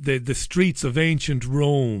the streets of ancient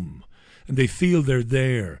Rome, and they feel they're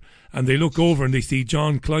there. And they look over and they see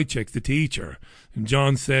John Kleinchek, the teacher. And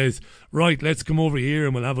John says, right, let's come over here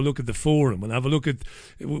and we'll have a look at the forum. We'll have a look at,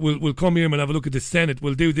 we'll come here and we'll have a look at the Senate.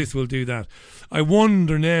 We'll do this, we'll do that. I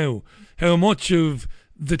wonder now how much of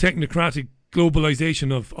the technocratic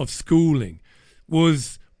globalization of schooling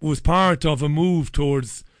was part of a move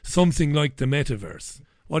towards something like the metaverse.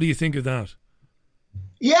 What do you think of that?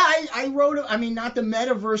 Yeah, I wrote, I mean, not the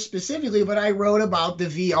metaverse specifically, but I wrote about the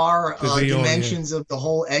VR, dimensions of the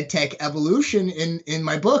whole EdTech evolution in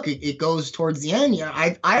my book. It goes towards the end. Yeah,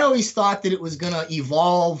 I always thought that it was going to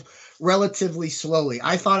evolve relatively slowly.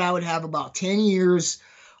 I thought I would have about 10 years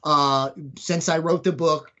since I wrote the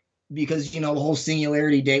book, because, the whole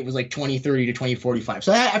singularity date was like 2030 to 2045.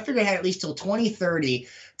 So I figured I had at least till 2030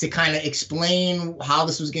 to kind of explain how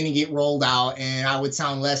this was going to get rolled out, and I would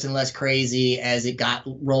sound less and less crazy as it got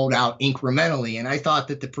rolled out incrementally. And I thought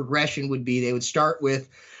that the progression would be they would start with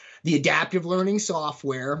the adaptive learning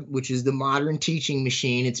software, which is the modern teaching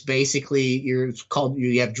machine. It's basically you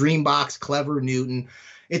have Dreambox, Clever, Newton.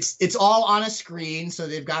 It's all on a screen, so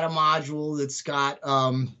they've got a module that's got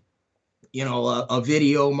a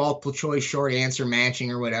video, multiple choice, short answer matching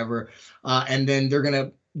or whatever, and then they're going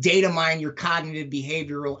to data mine your cognitive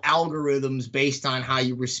behavioral algorithms based on how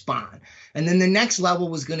you respond. And then the next level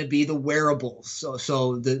was going to be the wearables.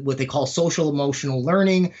 So what they call social emotional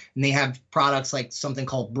learning. And they have products like something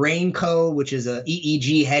called BrainCo, which is a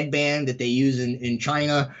EEG headband that they use in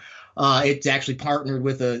China. It's actually partnered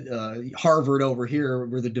with Harvard over here,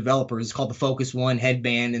 where the developer is called the Focus One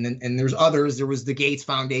headband. And there's others. There was the Gates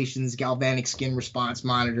Foundation's galvanic skin response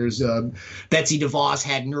monitors. Betsy DeVos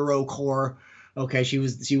had NeuroCore. Okay, she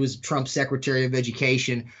was Trump's Secretary of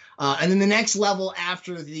Education, and then the next level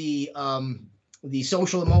after the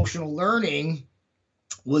social emotional learning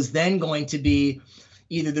was then going to be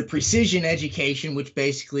either the precision education, which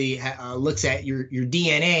basically looks at your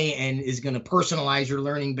DNA and is going to personalize your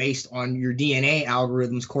learning based on your DNA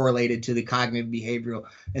algorithms correlated to the cognitive behavioral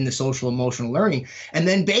and the social emotional learning, and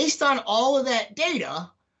then based on all of that data,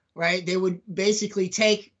 right, they would basically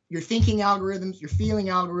take your thinking algorithms, your feeling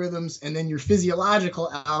algorithms, and then your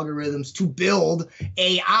physiological algorithms to build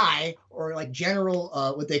AI, or like general,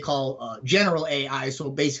 what they call general AI. So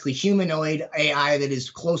basically humanoid AI that is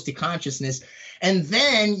close to consciousness. And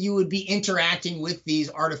then you would be interacting with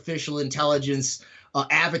these artificial intelligence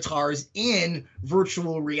avatars in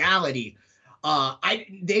virtual reality.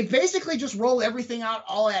 They basically just roll everything out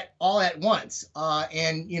all at once,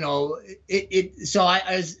 and So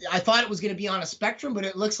I thought it was going to be on a spectrum, but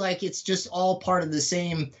it looks like it's just all part of the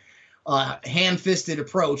same ham-fisted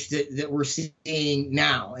approach that we're seeing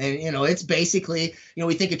now. And it's basically,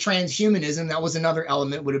 we think of transhumanism. That was another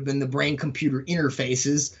element, would have been the brain-computer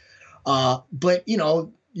interfaces, but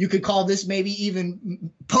you could call this maybe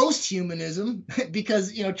even post-humanism,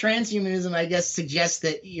 because, transhumanism, I guess, suggests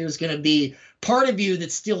that there's going to be part of you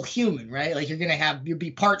that's still human, right? Like you'll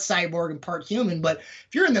be part cyborg and part human. But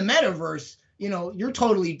if you're in the metaverse, you're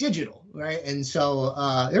totally digital, right? And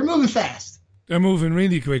so they're moving fast. They're moving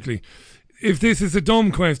really quickly. If this is a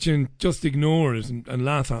dumb question, just ignore it and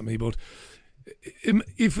laugh at me. But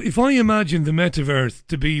if I imagine the metaverse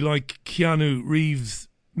to be like Keanu Reeves'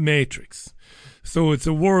 Matrix, so it's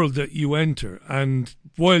a world that you enter, and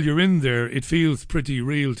while you're in there, it feels pretty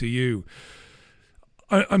real to you.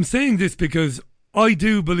 I'm saying this because I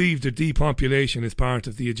do believe that depopulation is part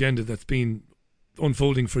of the agenda that's been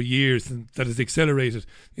unfolding for years and that has accelerated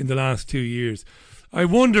in the last 2 years. I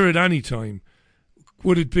wonder at any time,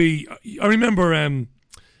 would it be... I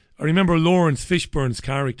remember Lawrence Fishburne's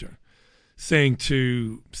character saying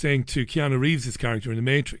to Keanu Reeves' character in The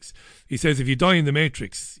Matrix, he says, if you die in The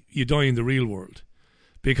Matrix, you die in the real world,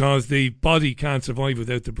 because the body can't survive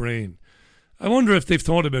without the brain. I wonder if they've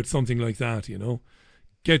thought about something like that,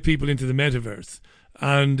 get people into the metaverse,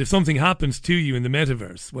 and if something happens to you in the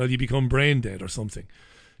metaverse, well, you become brain dead or something.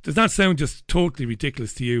 Does that sound just totally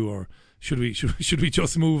ridiculous to you, or should we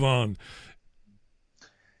just move on?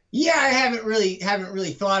 Yeah, I haven't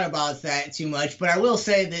really thought about that too much, but I will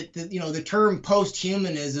say that the term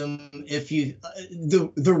post-humanism, if you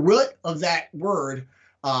the root of that word,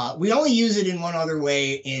 we only use it in one other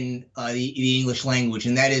way in the English language,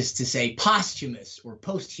 and that is to say posthumous or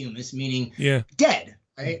posthumous, meaning dead,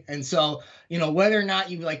 right? And so whether or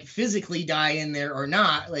not you like physically die in there or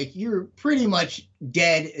not, like you're pretty much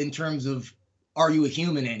dead in terms of, are you a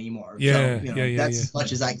human anymore? That's as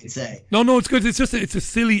much as I can say. No, it's good. It's a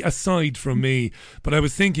silly aside from me, but I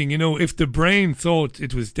was thinking, if the brain thought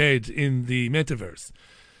it was dead in the metaverse,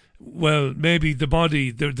 well, maybe the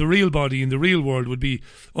body, the real body in the real world would be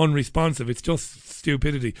unresponsive. It's just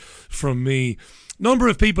stupidity from me. Number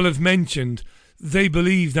of people have mentioned they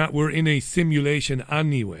believe that we're in a simulation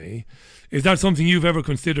anyway. Is that something you've ever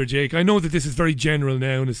considered, Jake? I know that this is very general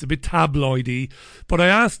now and it's a bit tabloidy, but I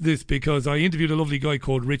asked this because I interviewed a lovely guy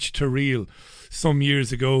called Rich Terrell some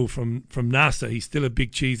years ago from NASA. He's still a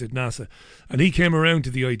big cheese at NASA. And he came around to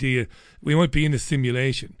the idea we might be in a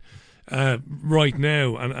simulation right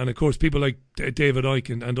now. And of course, people like David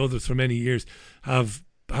Icke and others for many years have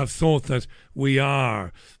have thought that we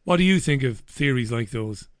are. What do you think of theories like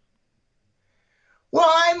those? Well,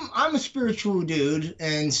 I'm a spiritual dude,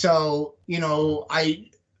 and so I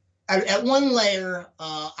at one layer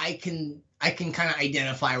I can kind of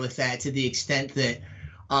identify with that to the extent that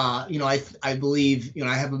I believe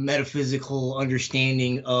I have a metaphysical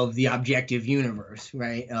understanding of the objective universe,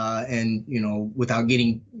 right? And without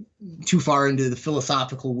getting too far into the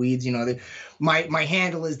philosophical weeds, my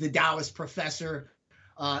handle is the Taoist professor.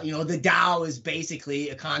 The Tao is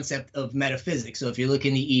basically a concept of metaphysics. So if you look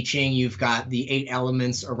in the I Ching, you've got the 8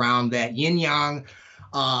 elements around that yin yang.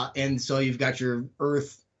 And so you've got your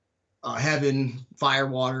earth, heaven, fire,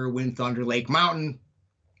 water, wind, thunder, lake, mountain.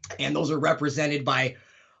 And those are represented by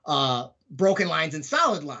broken lines and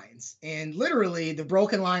solid lines. And literally the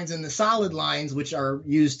broken lines and the solid lines, which are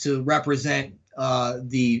used to represent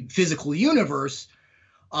the physical universe,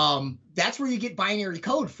 that's where you get binary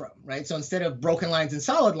code from, right? So instead of broken lines and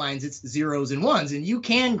solid lines, it's zeros and ones. And you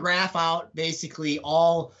can graph out basically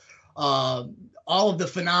all of the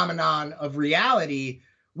phenomenon of reality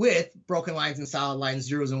with broken lines and solid lines,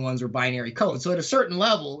 zeros and ones, or binary code. So at a certain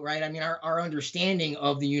level, right, I mean, our understanding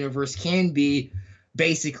of the universe can be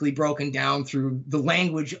basically broken down through the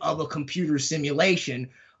language of a computer simulation.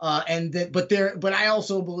 But I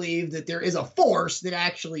also believe that there is a force that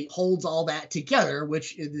actually holds all that together,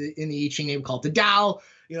 which in the I Ching they would call it the Tao.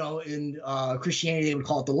 In Christianity they would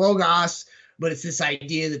call it the Logos. But it's this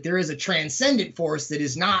idea that there is a transcendent force that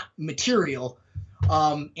is not material,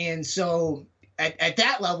 and so at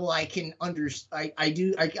that level I can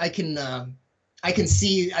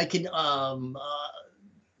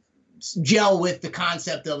gel with the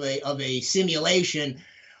concept of a simulation.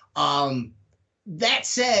 That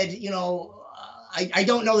said, I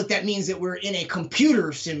don't know that means that we're in a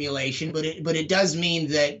computer simulation, but it does mean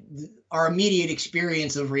that our immediate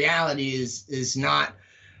experience of reality is not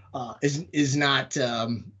obvious,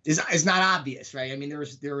 right? I mean,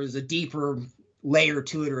 there is a deeper layer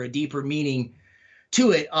to it, or a deeper meaning to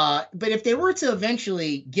it. But if they were to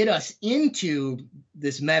eventually get us into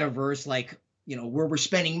this metaverse, like where we're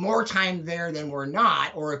spending more time there than we're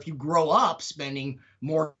not, or if you grow up spending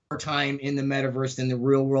more time in the metaverse than the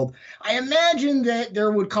real world, I imagine that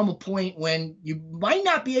there would come a point when you might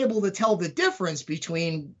not be able to tell the difference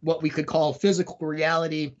between what we could call physical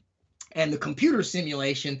reality and the computer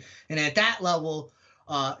simulation. And at that level,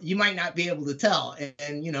 you might not be able to tell.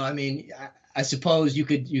 And I mean, I suppose you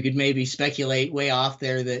could maybe speculate way off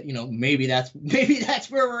there that maybe that's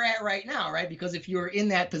where we're at right now, right? Because if you were in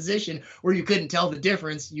that position where you couldn't tell the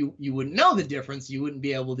difference, you wouldn't know the difference. You wouldn't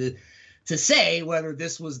be able to say whether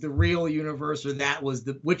this was the real universe or that was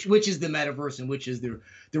which is the metaverse and which is the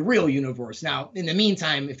real universe. Now, in the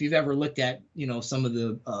meantime, if you've ever looked at some of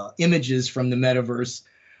the images from the metaverse,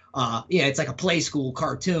 it's like a play school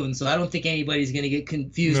cartoon. So I don't think anybody's going to get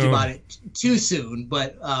confused about it too soon.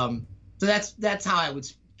 But so that's how I would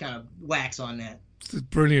kind of wax on that. It's a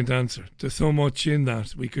brilliant answer. There's so much in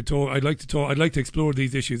that we could talk. I'd like to explore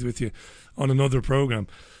these issues with you on another program,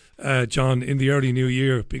 John, in the early new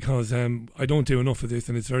year, because I don't do enough of this,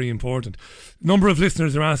 and it's very important. A number of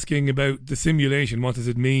listeners are asking about the simulation. What does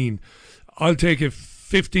it mean? I'll take a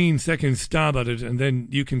 15-second stab at it, and then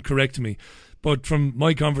you can correct me. But from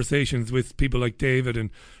my conversations with people like David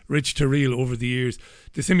and Rich Terrell over the years,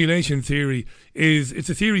 the simulation theory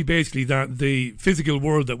it's a theory basically that the physical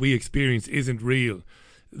world that we experience isn't real,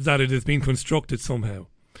 that it has been constructed somehow,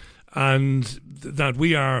 and that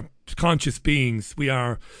we are conscious beings, we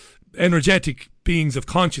are energetic beings of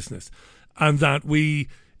consciousness, and that we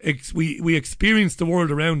experience the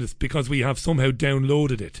world around us because we have somehow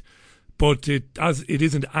downloaded it, but it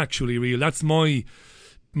isn't actually real. That's my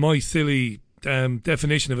silly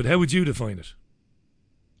definition of it. How would you define it?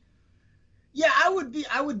 Yeah, I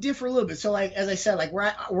would differ a little bit. So, like, as I said, like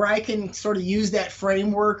where I can sort of use that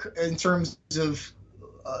framework in terms of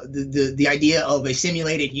the idea of a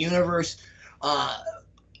simulated universe,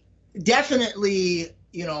 definitely,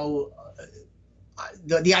 the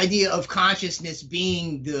idea of consciousness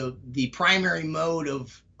being the primary mode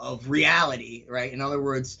of reality, right? In other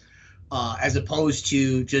words, as opposed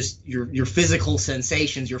to just your physical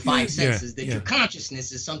sensations, your five senses, that your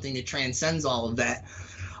consciousness is something that transcends all of that.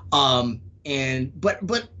 But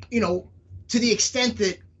to the extent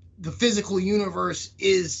that the physical universe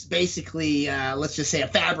is basically, let's just say, a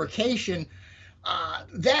fabrication,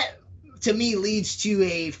 that to me leads to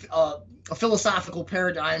a philosophical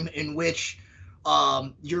paradigm in which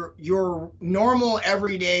your normal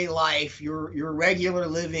everyday life, your regular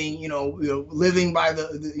living, living by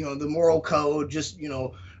the moral code, just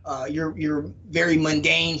your very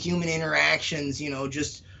mundane human interactions,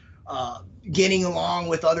 just getting along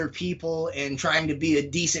with other people and trying to be a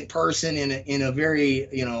decent person in a very,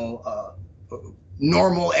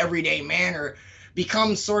 normal everyday manner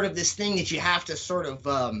becomes sort of this thing that you have to sort of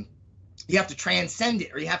you have to transcend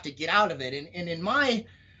it, or you have to get out of it. And in my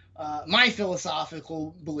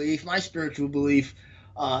philosophical belief, my spiritual belief,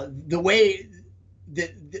 the way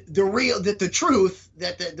that the truth,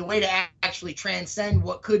 that the way to actually transcend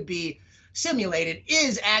what could be simulated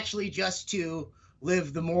is actually just to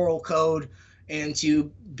live the moral code and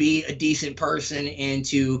to be a decent person and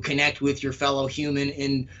to connect with your fellow human,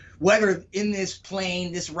 and whether in this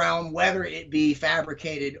plane, this realm, whether it be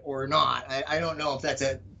fabricated or not. I don't know if that's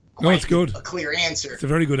it's good. A clear answer. It's a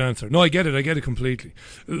very good answer. No, I get it completely.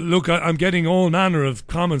 Look, I'm getting all manner of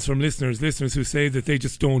comments from listeners who say that they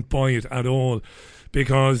just don't buy it at all,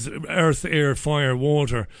 because earth, air, fire,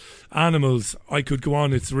 water, animals, I could go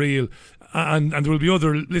on, it's real. And there will be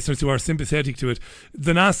other listeners who are sympathetic to it.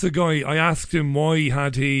 The NASA guy, I asked him why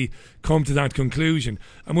had he come to that conclusion.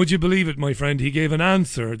 And would you believe it, my friend, he gave an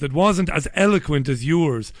answer that wasn't as eloquent as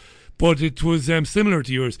yours, but it was similar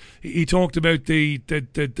to yours. He talked about the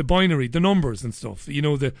binary, the numbers and stuff,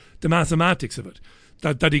 the mathematics of it,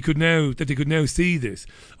 that he could now see this.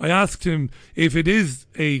 I asked him if it is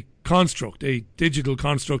a construct, a digital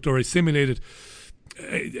construct or a simulated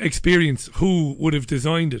experience, who would have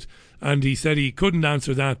designed it? And he said he couldn't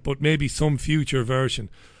answer that, but maybe some future version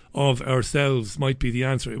of ourselves might be the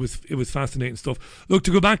answer. It was fascinating stuff. Look,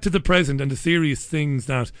 to go back to the present and the serious things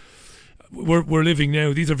that we're living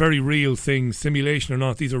now, these are very real things, simulation or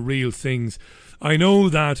not, these are real things. I know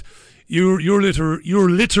that your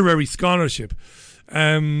literary scholarship,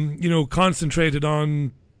 concentrated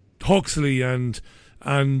on Huxley and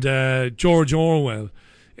George Orwell.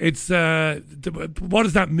 It's what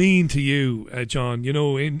does that mean to you, John?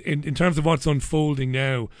 In terms of what's unfolding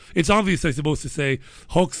now, it's obvious, I suppose, to say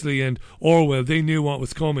Huxley and Orwell, they knew what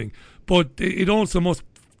was coming, but it also must,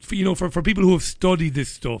 for people who have studied this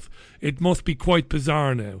stuff, it must be quite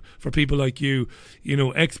bizarre now for people like you,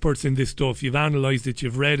 experts in this stuff. You've analysed it,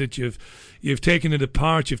 you've read it, you've taken it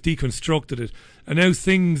apart, you've deconstructed it, and now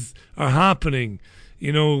things are happening.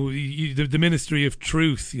 The Ministry of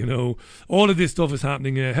Truth, all of this stuff is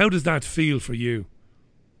happening. How does that feel for you?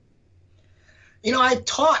 I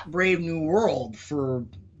taught Brave New World for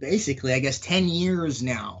basically, I guess, 10 years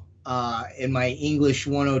now in my English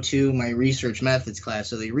 102, my research methods class.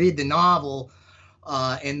 So they read the novel,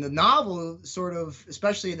 and the novel sort of,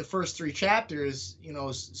 especially in the first 3 chapters,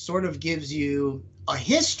 sort of gives you a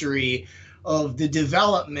history of the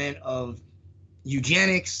development of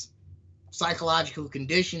eugenics, psychological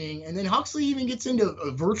conditioning, and then Huxley even gets into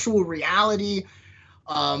a virtual reality,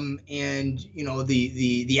 and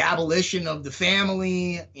the abolition of the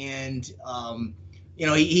family, and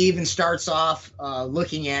he even starts off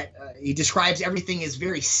looking at he describes everything as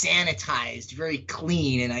very sanitized, very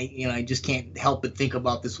clean, and I just can't help but think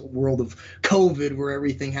about this world of COVID where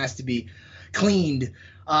everything has to be cleaned.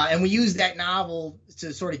 And we use that novel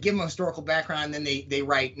to sort of give them a historical background, and then they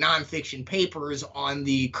write nonfiction papers on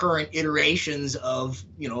the current iterations of,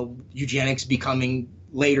 eugenics becoming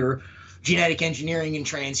later genetic engineering and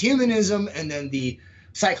transhumanism. And then the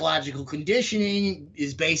psychological conditioning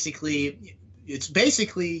is basically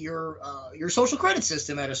your social credit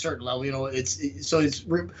system at a certain level. It's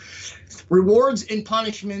rewards and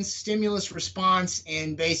punishments, stimulus response,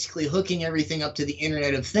 and basically hooking everything up to the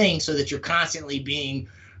Internet of Things so that you're constantly being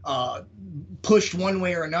pushed one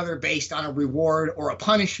way or another based on a reward or a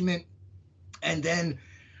punishment. And then,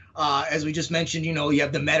 as we just mentioned, you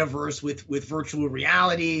have the metaverse with virtual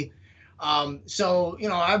reality. So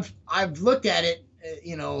I've looked at it,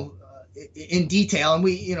 in detail,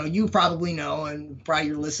 and you probably know, and probably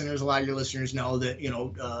a lot of your listeners know that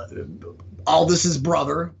Aldous'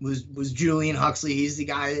 brother was Julian Huxley. He's the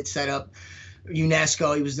guy that set up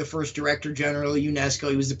UNESCO. He was the first director general of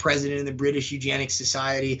UNESCO. He was the president of the British Eugenics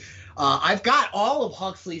Society. I've got all of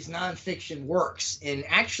Huxley's nonfiction works, and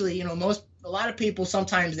actually, a lot of people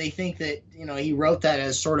sometimes they think that he wrote that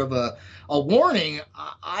as sort of a warning.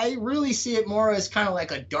 I really see it more as kind of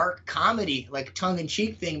like a dark comedy, like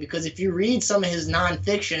tongue-in-cheek thing, because if you read some of his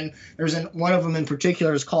nonfiction, there's one of them in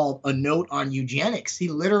particular is called A Note on Eugenics. He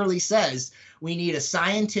literally says we need a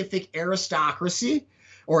scientific aristocracy,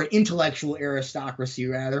 or an intellectual aristocracy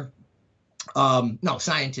rather. No,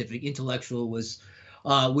 scientific. Intellectual would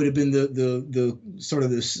have been the sort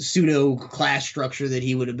of the pseudo class structure that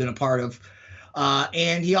he would have been a part of.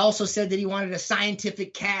 And he also said that he wanted a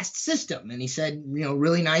scientific caste system. And he said,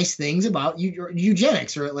 really nice things about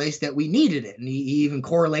eugenics, or at least that we needed it. And he even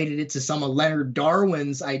correlated it to some of Leonard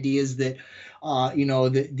Darwin's ideas that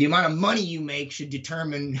the amount of money you make should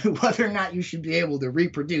determine whether or not you should be able to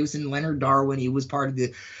reproduce. And Leonard Darwin, he was part of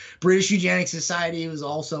the British Eugenic Society. He was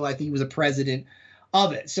also, I think he was a president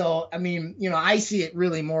of it. So, I mean, I see it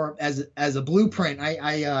really more as a blueprint.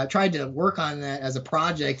 I tried to work on that as a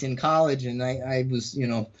project in college, and I was,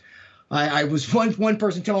 I was one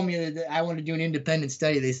person told me that I wanted to do an independent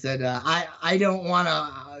study. They said, I don't want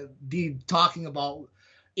to be talking about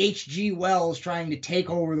H.G. Wells trying to take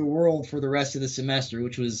over the world for the rest of the semester,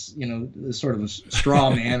 which was, sort of a straw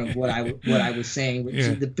man of what I was saying.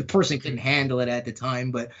 Yeah. The person couldn't handle it at the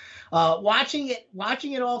time, but watching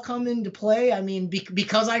it all come into play. I mean,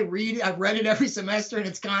 because I've read it every semester, and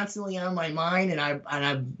it's constantly on my mind, and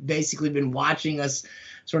I've basically been watching us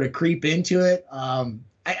sort of creep into it.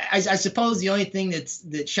 I suppose the only thing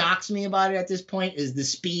that shocks me about it at this point is the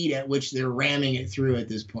speed at which they're ramming it through at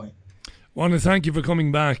this point. Want to thank you for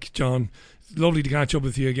coming back, John. It's lovely to catch up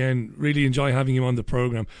with you again. Really enjoy having you on the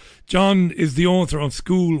programme. John is the author of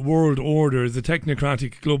School World Order, The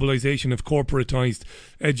Technocratic Globalisation of Corporatised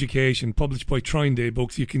Education, published by Trine Day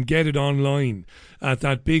Books. You can get it online at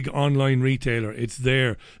that big online retailer. It's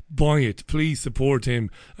there. Buy it. Please support him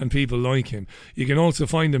and people like him. You can also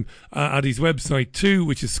find him at his website too,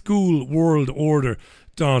 which is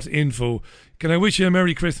schoolworldorder.info. Can I wish you a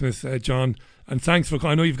Merry Christmas, John? And thanks for.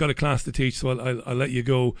 I know you've got a class to teach, so I'll let you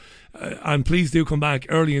go. And please do come back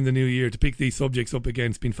early in the new year to pick these subjects up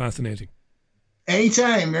again. It's been fascinating.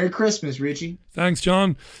 Anytime. Merry Christmas, Richie. Thanks,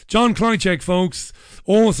 John. John Krycek, folks,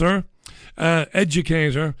 author,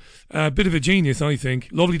 educator, a bit of a genius, I think.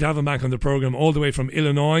 Lovely to have him back on the programme, all the way from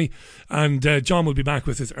Illinois. And John will be back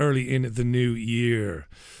with us early in the new year.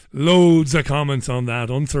 Loads of comments on that,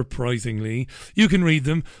 unsurprisingly. You can read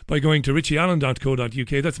them by going to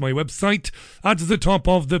richieallen.co.uk. That's my website. At the top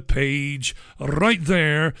of the page, right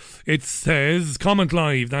there, it says Comment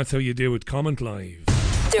Live. That's how you do it, Comment Live.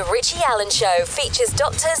 The Richie Allen Show features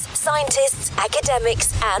doctors, scientists,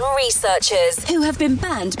 academics and researchers who have been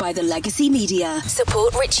banned by the legacy media.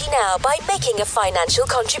 Support Richie now by making a financial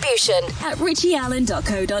contribution at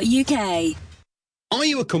richieallen.co.uk. Are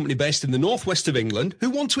you a company based in the northwest of England who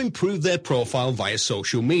want to improve their profile via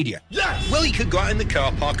social media? Yes! Well, you could go out in the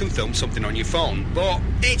car park and film something on your phone, but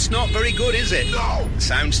it's not very good, is it? No!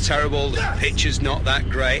 Sounds terrible, yes! The picture's not that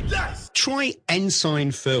great. Yes! Try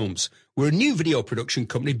Ensign Films. We're a new video production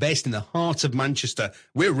company based in the heart of Manchester.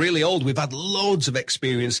 We're really old, we've had loads of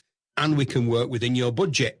experience, and we can work within your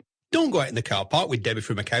budget. Don't go out in the car park with Debbie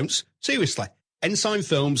from accounts. Seriously,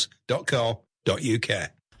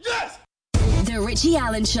 ensignfilms.co.uk. Yes! The Richie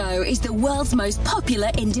Allen Show is the world's most popular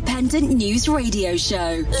independent news radio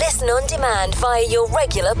show. Listen on demand via your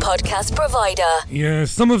regular podcast provider. Yeah,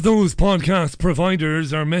 some of those podcast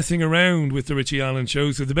providers are messing around with the Richie Allen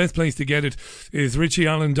Show, so the best place to get it is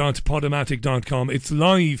richieallen.podomatic.com. It's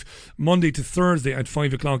live Monday to Thursday at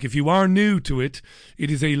 5 o'clock. If you are new to it, it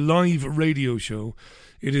is a live radio show.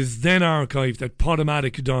 It is then archived at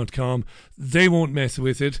podomatic.com. They won't mess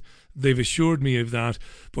with it. They've assured me of that.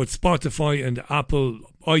 But Spotify and Apple,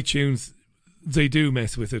 iTunes, they do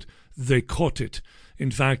mess with it. They cut it. In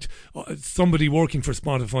fact, somebody working for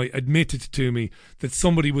Spotify admitted to me that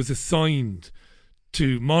somebody was assigned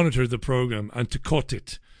to monitor the programme and to cut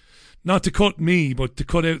it. Not to cut me, but to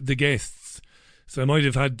cut out the guests. So I might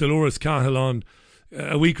have had Dolores Cahill on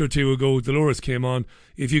a week or two ago. Dolores came on.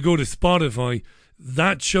 If you go to Spotify,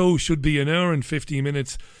 that show should be an hour and 50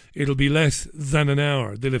 minutes. It'll be less than an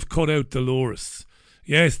hour. They'll have cut out Dolores.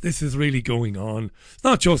 Yes, this is really going on. It's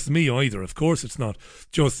not just me either. Of course it's not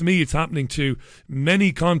just me. It's happening to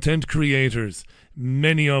many content creators,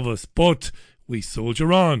 many of us. But we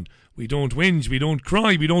soldier on. We don't whinge. We don't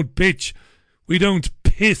cry. We don't bitch. We don't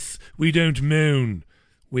piss. We don't moan.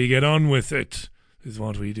 We get on with it, is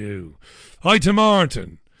what we do. Hi to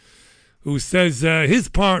Martin, who says his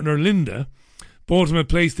partner Linda bought him a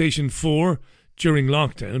PlayStation 4 during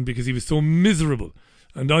lockdown because he was so miserable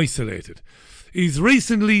and isolated. He's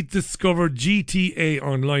recently discovered GTA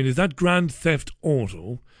Online. Is that Grand Theft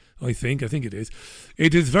Auto? I think it is.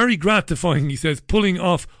 It is very gratifying, he says, pulling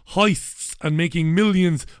off heists and making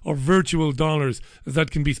millions of virtual dollars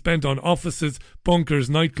that can be spent on offices, bunkers,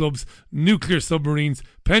 nightclubs, nuclear submarines,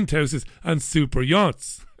 penthouses and super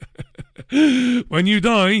yachts. When you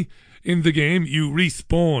die in the game, you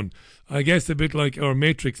respawn. I guess a bit like our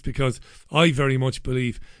Matrix, because I very much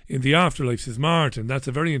believe in the afterlife, says Martin. That's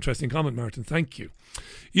a very interesting comment, Martin. Thank you.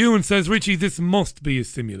 Ewan says, Richie, this must be a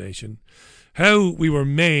simulation. How We Were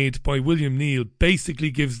Made by William Neal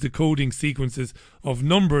basically gives the coding sequences of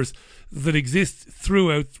numbers that exist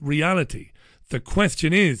throughout reality. The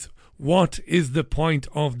question is, What is the point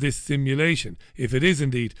of this simulation, if it is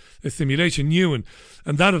indeed a simulation, Ewan?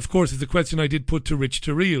 And that, of course, is the question I did put to Rich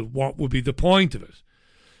Terrell. What would be the point of it?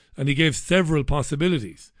 And he gave several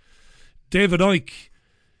possibilities. David Icke,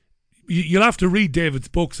 you'll have to read David's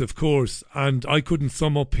books, of course, and I couldn't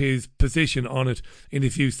sum up his position on it in a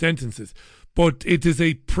few sentences. But it is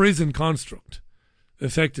a prison construct,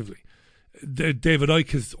 effectively. David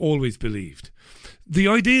Icke has always believed. The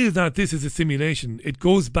idea that this is a simulation, it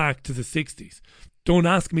goes back to the 60s. Don't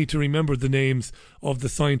ask me to remember the names of the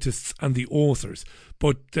scientists and the authors,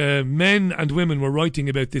 but men and women were writing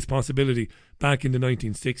about this possibility back in the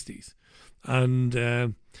 1960s.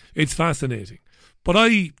 And it's fascinating. But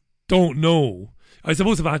I don't know. I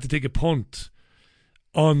suppose if I had to take a punt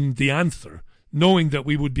on the answer, knowing that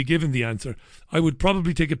we would be given the answer, I would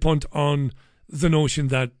probably take a punt on the notion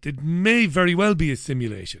that it may very well be a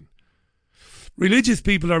simulation. Religious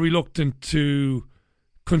people are reluctant to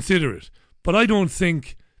consider it, but I don't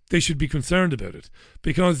think they should be concerned about it,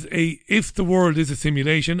 because if the world is a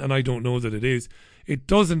simulation, and I don't know that it is,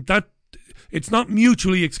 it's not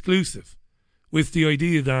mutually exclusive with the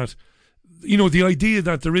idea that,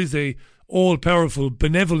 there is a all-powerful,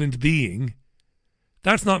 benevolent being.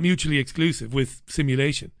 That's not mutually exclusive with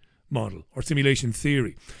simulation model or simulation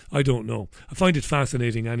theory. I don't know. I find it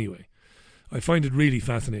fascinating anyway. I find it really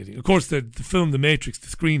fascinating. Of course, the film The Matrix, the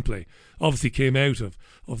screenplay, obviously came out of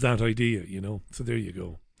that idea, So there you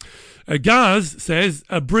go. Gaz says,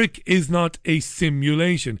 a brick is not a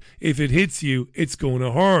simulation. If it hits you, it's going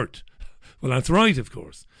to hurt. Well, that's right, of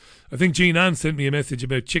course. I think Jean Ann sent me a message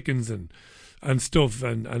about chickens and stuff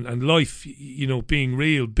and life, being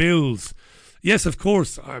real, bills. Yes, of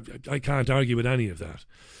course, I can't argue with any of that.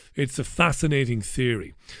 It's a fascinating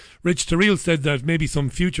theory. Rich Terrell said that maybe some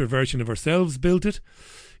future version of ourselves built it.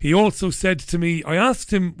 He also said to me, I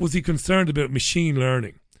asked him, was he concerned about machine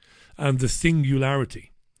learning and the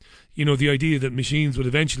singularity? The idea that machines would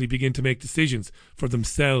eventually begin to make decisions for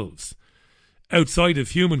themselves outside of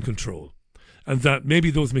human control, and that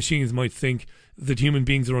maybe those machines might think that human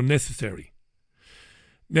beings are unnecessary.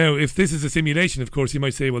 Now, if this is a simulation, of course, you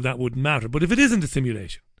might say, well, that wouldn't matter. But if it isn't a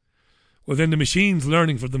simulation, well, then the machines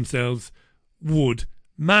learning for themselves would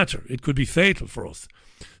matter. It could be fatal for us.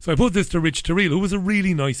 So I put this to Rich Terrell, who was a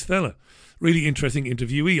really nice fella, really interesting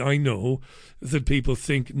interviewee. I know that people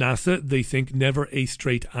think NASA, they think never a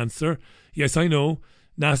straight answer. Yes, I know.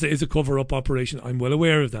 NASA is a cover-up operation. I'm well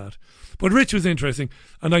aware of that. But Rich was interesting.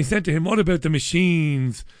 And I said to him, what about the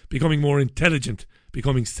machines becoming more intelligent,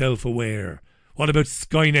 becoming self-aware? What about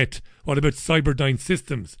Skynet? What about Cyberdyne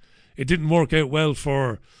Systems? It didn't work out well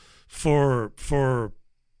for Sarah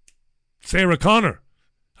Connor.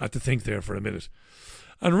 Had to think there for a minute.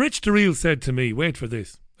 And Rich Terrell said to me, wait for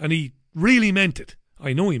this, and he really meant it.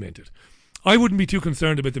 I know he meant it. I wouldn't be too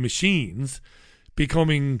concerned about the machines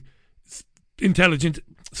becoming intelligent.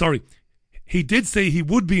 Sorry, he did say he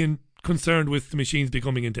would be concerned with the machines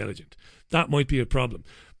becoming intelligent. That might be a problem.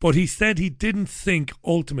 But he said he didn't think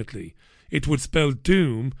ultimately it would spell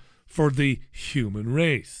doom for the human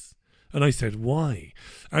race. And I said, why?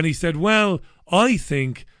 And he said, well, I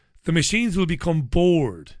think the machines will become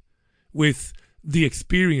bored with the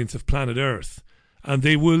experience of planet Earth, and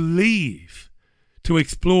they will leave to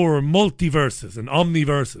explore multiverses and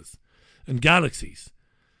omniverses and galaxies.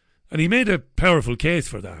 And he made a powerful case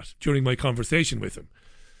for that during my conversation with him.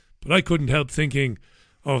 But I couldn't help thinking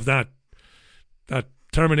of that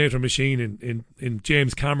Terminator machine in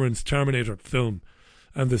James Cameron's Terminator film,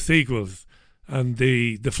 and the sequels, and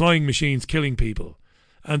the flying machines killing people,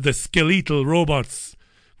 and the skeletal robots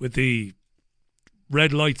with the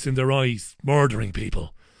red lights in their eyes murdering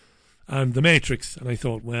people, and the Matrix. And I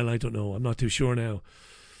thought, well, I don't know, I'm not too sure now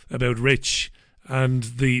about Rich and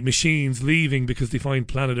the machines leaving because they find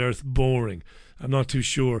planet Earth boring. I'm not too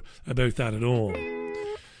sure about that at all.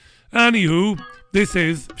 Anywho, this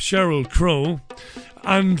is Sheryl Crow,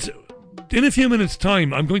 and in a few minutes'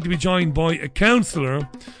 time I'm going to be joined by a councillor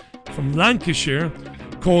from Lancashire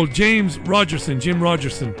called James Rogerson, Jim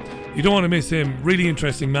Rogerson. You don't want to miss him. Really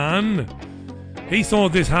interesting man. He saw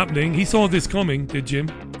this happening. He saw this coming, did Jim?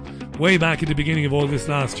 Way back at the beginning of all this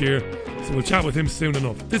last year. So we'll chat with him soon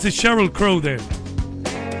enough. This is Sheryl Crow then.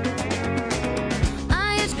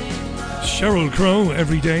 Sheryl Crow,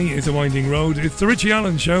 every day is a winding road. It's the Richie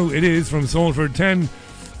Allen Show. It is from Salford,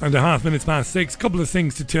 10.5 minutes past 6. Couple of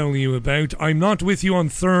things to tell you about. I'm not with you on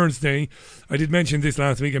Thursday. I did mention this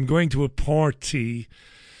last week. I'm going to a party.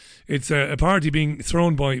 It's a party being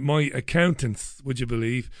thrown by my accountants, would you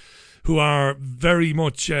believe, who are very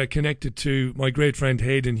much connected to my great friend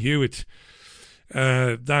Hayden Hewitt.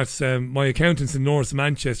 That's my accountants in North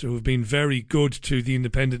Manchester who have been very good to the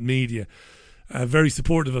independent media. Very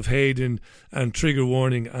supportive of Hayden and Trigger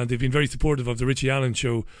Warning, and they've been very supportive of the Richie Allen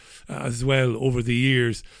Show as well over the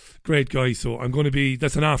years. Great guys. So I'm going to be,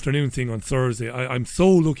 that's an afternoon thing on Thursday. I'm so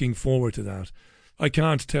looking forward to that. I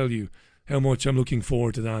can't tell you how much I'm looking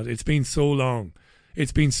forward to that. It's been so long.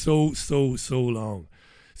 It's been so long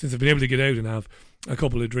since I've been able to get out and have a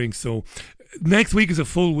couple of drinks. So next week is a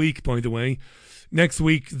full week, by the way. Next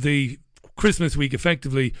week, the Christmas week,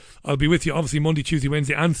 effectively, I'll be with you obviously Monday, Tuesday,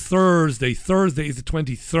 Wednesday and Thursday. Thursday is the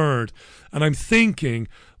 23rd, and I'm thinking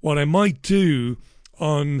what I might do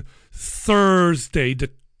on Thursday the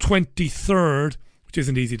 23rd, which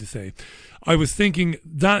isn't easy to say. I was thinking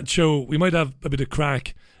that show, we might have a bit of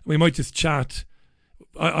crack, we might just chat,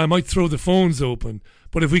 I might throw the phones open,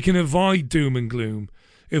 but if we can avoid doom and gloom,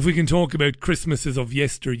 if we can talk about Christmases of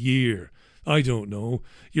yesteryear, I don't know,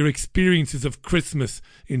 your experiences of Christmas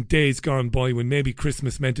in days gone by when maybe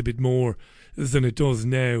Christmas meant a bit more than it does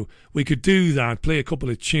now. We could do that, play a couple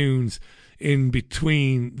of tunes in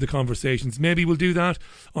between the conversations. Maybe we'll do that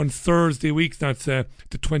on Thursday week, that's the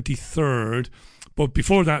 23rd. But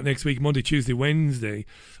before that, next week, Monday, Tuesday, Wednesday,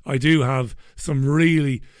 I do have some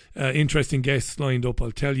really interesting guests lined up.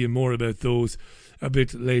 I'll tell you more about those a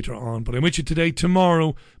bit later on. But I'm with you today,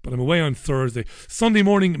 tomorrow, but I'm away on Thursday. Sunday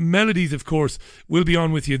morning, Melodies, of course, will be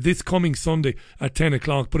on with you this coming Sunday at 10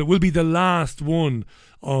 o'clock, but it will be the last one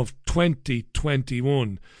of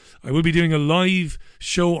 2021. I will be doing a live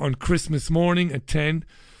show on Christmas morning at 10,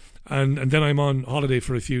 and then I'm on holiday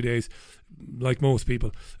for a few days, like most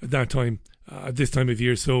people at that time, at this time of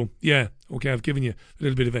year. So, yeah, okay, I've given you a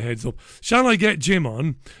little bit of a heads up. Shall I get Jim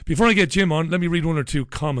on? Before I get Jim on, let me read one or two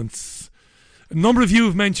comments. A number of you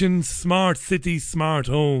have mentioned smart cities, smart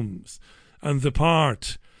homes, and the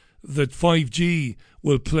part that 5G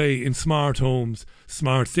will play in smart homes,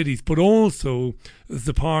 smart cities, but also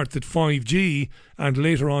the part that 5G and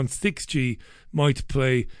later on 6G might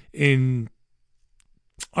play in,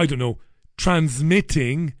 I don't know,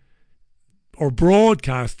 transmitting or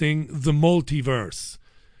broadcasting the multiverse.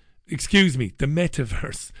 Excuse me, the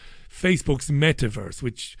metaverse. Facebook's metaverse,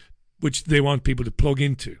 which they want people to plug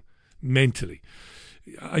into mentally.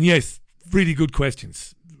 And yes, really good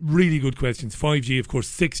questions. Really good questions. 5G, of course,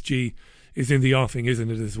 6G is in the offing, isn't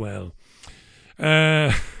it, as well?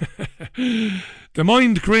 The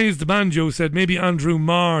mind-crazed banjo said maybe Andrew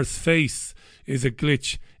Marr's face is a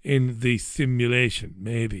glitch in the simulation.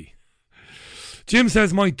 Maybe. Jim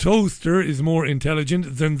says my toaster is more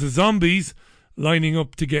intelligent than the zombies lining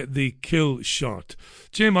up to get the kill shot.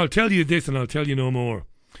 Jim, I'll tell you this and I'll tell you no more.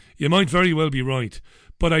 You might very well be right,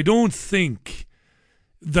 but I don't think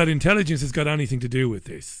that intelligence has got anything to do with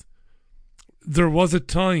this. There was a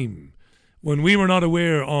time when we were not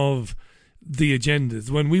aware of the agendas,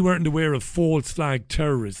 when we weren't aware of false flag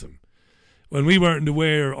terrorism, when we weren't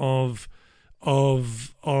aware of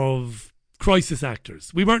crisis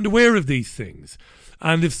actors. We weren't aware of these things.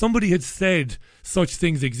 And if somebody had said such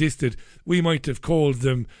things existed, we might have called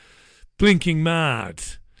them blinking mad,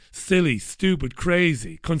 silly, stupid,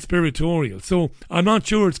 crazy, conspiratorial. So I'm not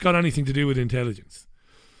sure it's got anything to do with intelligence.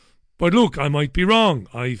 But look, I might be wrong.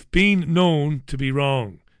 I've been known to be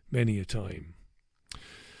wrong many a time.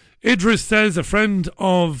 Idris says a friend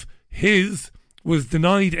of his was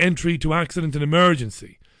denied entry to accident and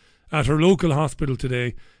emergency at her local hospital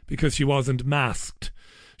today because she wasn't masked.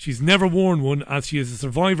 She's never worn one as she is a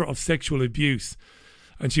survivor of sexual abuse,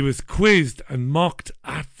 and she was quizzed and mocked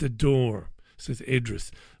at the door, says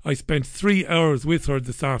Idris. I spent 3 hours with her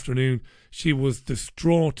this afternoon. She was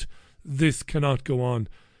distraught. This cannot go on,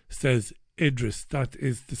 says Idris. That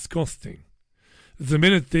is disgusting. The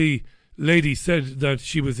minute the lady said that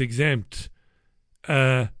she was exempt,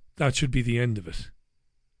 that should be the end of it.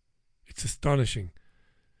 It's astonishing,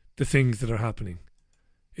 the things that are happening,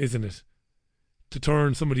 isn't it? To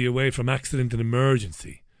turn somebody away from accident and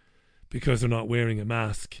emergency because they're not wearing a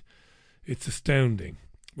mask. It's astounding.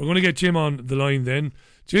 We're going to get Jim on the line then.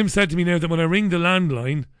 Jim said to me now that when I ring the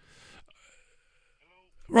landline...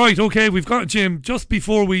 Right, okay, we've got Jim. Just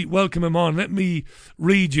before we welcome him on, let me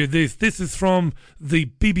read you this. This is from the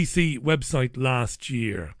BBC website last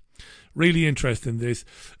year. Really interesting, this.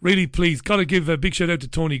 Really pleased. Got to give a big shout out to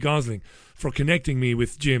Tony Gosling for connecting me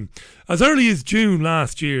with Jim. As early as June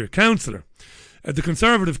last year, councillor, the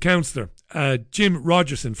Conservative councillor, Jim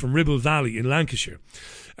Rogerson from Ribble Valley in Lancashire,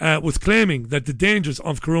 was claiming that the dangers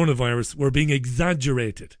of coronavirus were being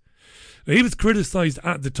exaggerated. Now, he was criticised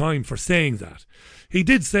at the time for saying that. He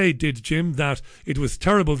did say, did Jim, that it was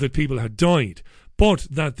terrible that people had died, but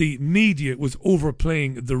that the media was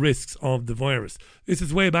overplaying the risks of the virus. This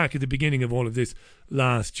is way back at the beginning of all of this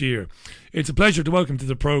last year. It's a pleasure to welcome to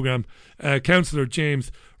the programme Councillor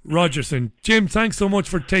James Rogerson. Jim, thanks so much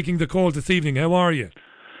for taking the call this evening. How are you?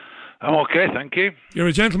 I'm okay, thank you. You're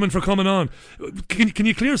a gentleman for coming on. Can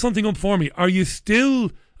you clear something up for me? Are you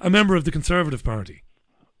still a member of the Conservative Party?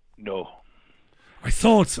 No. I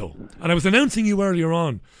thought so. And I was announcing you earlier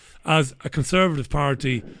on as a Conservative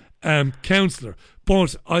Party councillor,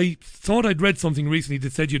 but I thought I'd read something recently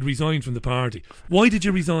that said you'd resigned from the party. Why did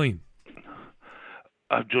you resign?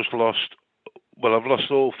 I've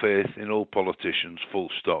lost all faith in all politicians, full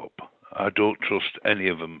stop. I don't trust any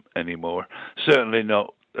of them anymore. Certainly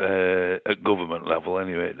not at government level,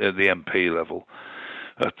 anyway, at the MP level.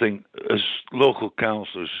 I think as local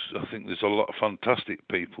councillors, I think there's a lot of fantastic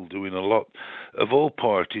people doing a lot of all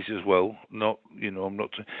parties as well. No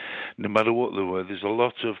matter what they were, there's a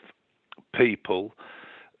lot of people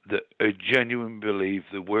that are genuine believe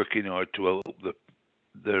they're working hard to help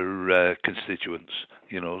their constituents,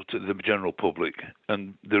 to the general public,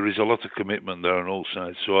 and there is a lot of commitment there on all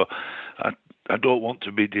sides. So I don't want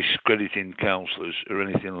to be discrediting councillors or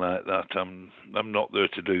anything like that. I'm not there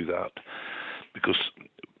to do that, because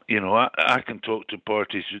I can talk to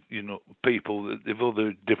parties, people that have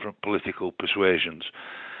other different political persuasions,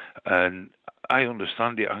 and I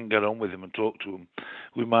understand it. I can get on with them and talk to them.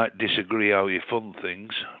 We might disagree how you fund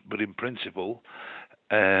things, but in principle,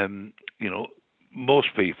 most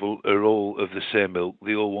people are all of the same ilk.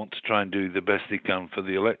 They all want to try and do the best they can for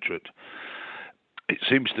the electorate. It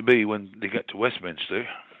seems to be when they get to Westminster,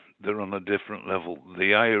 they're on a different level.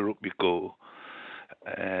 The higher up you go,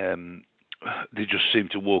 they just seem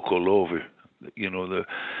to walk all over.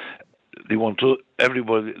 They want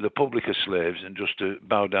everybody, the public are slaves, and just to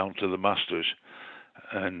bow down to the masters.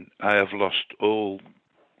 And I have lost all,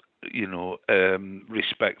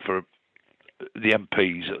 respect for the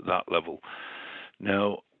MPs at that level.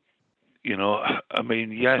 Now,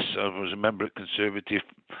 yes, I was a member of Conservative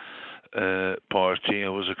Party. I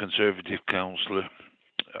was a Conservative councillor.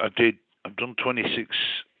 I've done 26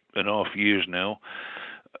 and a half years now.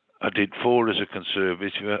 I did 4 as a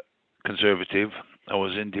Conservative. I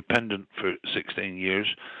was independent for 16 years.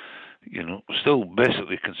 Still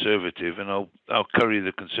basically Conservative, and I'll carry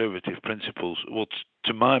the Conservative principles.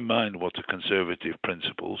 To my mind, what are Conservative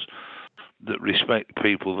principles? That respect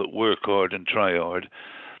people that work hard and try hard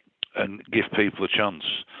and give people a chance.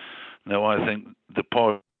 Now, I think the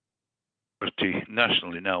party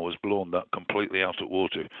nationally now has blown that completely out of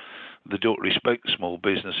water. They don't respect small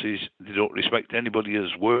businesses. They don't respect anybody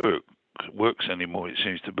who's works anymore, it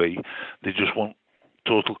seems to be. They just want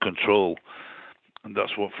total control, and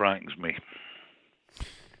that's what frightens me.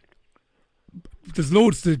 There's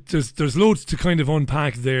loads to kind of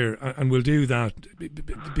unpack there, and we'll do that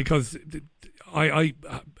because I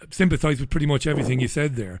sympathise with pretty much everything you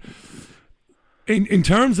said there. In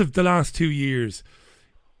terms of the last 2 years,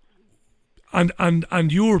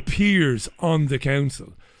 and your peers on the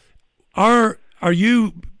council, are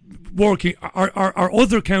you working? Are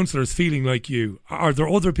other councillors feeling like you? Are there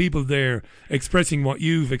other people there expressing what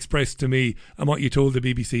you've expressed to me and what you told the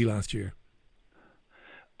BBC last year?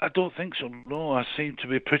 I don't think so, no. I seem to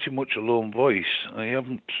be pretty much a lone voice. I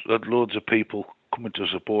haven't had loads of people coming to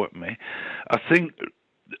support me. I think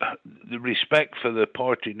the respect for the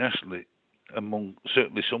party nationally among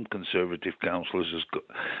certainly some Conservative councillors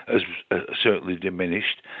has certainly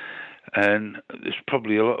diminished. And there's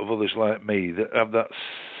probably a lot of others like me that have that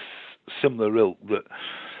similar ilk that,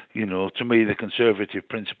 to me the Conservative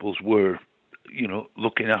principles were,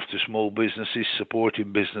 looking after small businesses,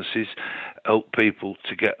 supporting businesses, help people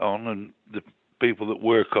to get on, and the people that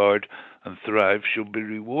work hard and thrive should be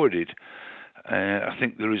rewarded. I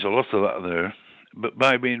think there is a lot of that there, but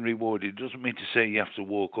by being rewarded doesn't mean to say you have to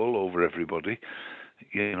walk all over everybody.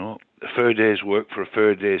 A fair day's work for a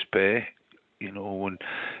fair day's pay. When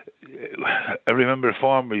I remember a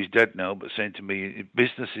farmer, he's dead now, but saying to me,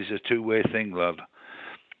 business is a two-way thing, lad.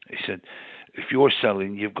 He said, if you're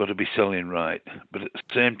selling, you've got to be selling right. But at the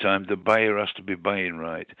same time, the buyer has to be buying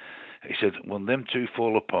right. He said, when them two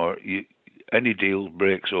fall apart, any deal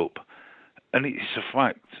breaks up. And it's a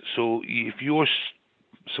fact. So if you're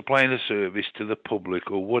supplying a service to the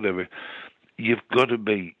public or whatever, you've got to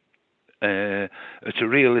be at a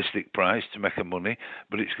realistic price to make a money,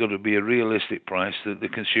 but it's got to be a realistic price that the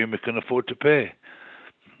consumer can afford to pay.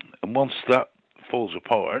 And once that falls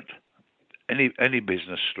apart, any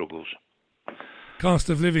business struggles. Cost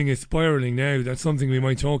of living is spiralling now. That's something we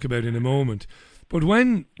might talk about in a moment. But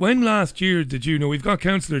when last year did you know? We've got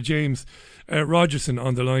Councillor James Rogerson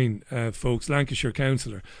on the line, folks, Lancashire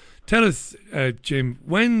councillor. Tell us, Jim,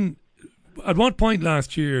 at what point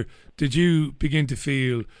last year did you begin to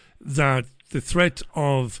feel that the threat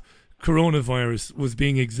of coronavirus was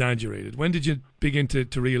being exaggerated? When did you begin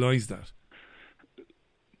to realise that?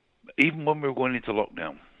 Even when we were going into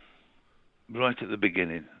lockdown, right at the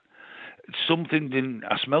beginning. Something didn't...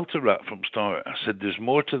 I smelt a rat from start. I said, there's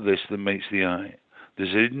more to this than meets the eye.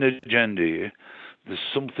 There's a hidden agenda here. There's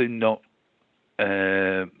something not...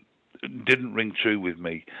 didn't ring true with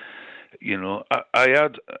me. You know, I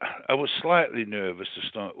was slightly nervous to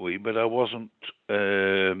start with, but I wasn't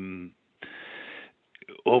over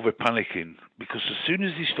panicking, because as soon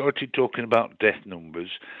as he started talking about death numbers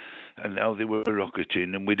and how they were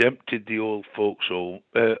rocketing, and we'd emptied the old folks' home,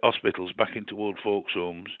 hospitals back into old folks'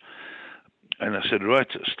 homes, and I said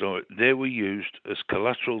right at the start, they were used as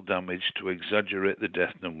collateral damage to exaggerate the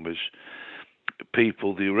death numbers.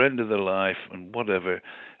 People, the end of their life and whatever,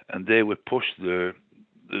 and they were pushed there.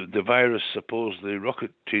 The virus supposedly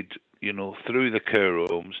rocketed, you know, through the care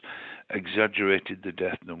homes, exaggerated the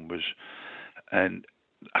death numbers. And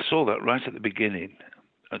I saw that right at the beginning,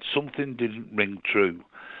 and something didn't ring true.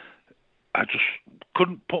 I just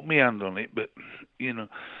couldn't put my hand on it, but, you know,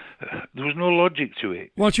 there was no logic to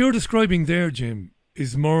it. What you're describing there, Jim,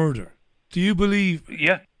 is murder. Do you believe...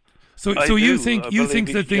 Yeah. So you think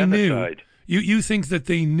that they knew... You think that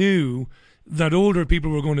they knew that older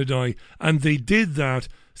people were going to die, and they did that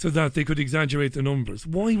so that they could exaggerate the numbers.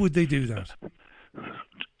 Why would they do that?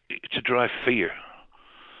 To drive fear.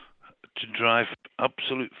 To drive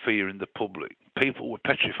absolute fear in the public. People were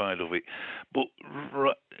petrified of it. But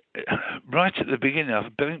right at the beginning, I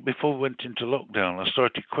think before we went into lockdown, I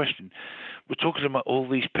started questioning. We're talking about all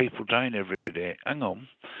these people dying every day. Hang on.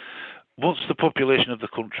 What's the population of the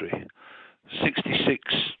country?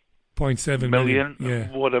 66.7 million, yeah.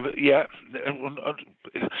 Whatever, yeah.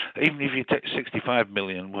 Even if you take 65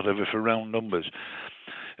 million, whatever, for round numbers,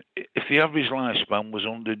 if the average lifespan was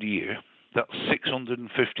 100 years, that's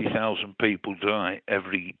 650,000 people die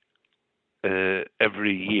every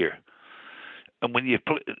year. And when you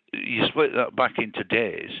split that back into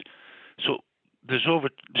days, so there's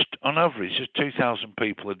on average, there's 2,000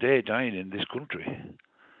 people a day dying in this country,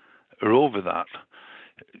 or over that,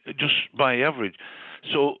 just by average.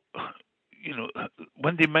 So, you know,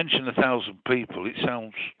 when they mention 1,000 people, it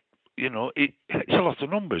sounds, you know, it's a lot of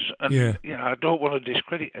numbers. And, yeah. You know, I don't want to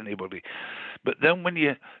discredit anybody. But then when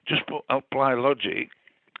you just apply logic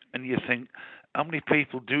and you think, how many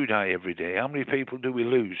people do die every day? How many people do we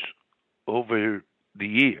lose over the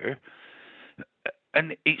year?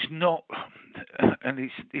 And it's not, and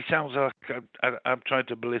it sounds like I'm trying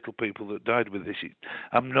to belittle people that died with this.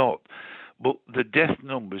 I'm not. But the death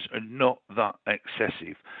numbers are not that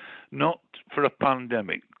excessive. Not for a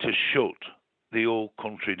pandemic to shut the whole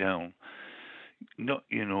country down. Not,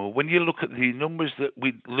 you know, when you look at the numbers that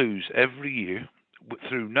we lose every year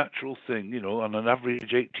through natural thing, you know, on an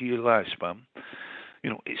average 80-year lifespan, you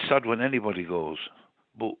know, it's sad when anybody goes.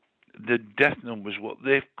 But the death numbers, what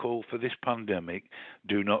they've called for this pandemic,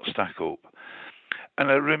 do not stack up. And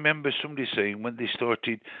I remember somebody saying when they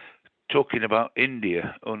started talking about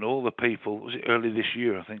India and all the people, was it early this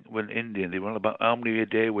year, I think, when India, they were about how many a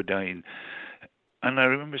day were dying. And I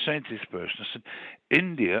remember saying to this person, I said,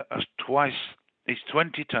 India has it's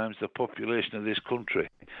 20 times the population of this country.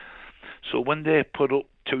 So when they put up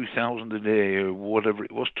 2,000 a day or whatever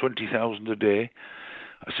it was, 20,000 a day,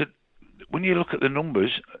 I said, when you look at the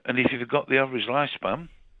numbers, and if you've got the average lifespan,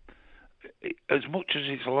 as much as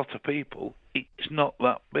it's a lot of people, it's not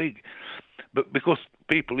that big. But because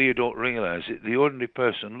people here don't realise it, the ordinary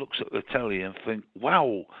person looks at the telly and think,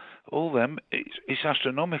 wow, all them, it's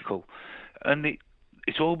astronomical. And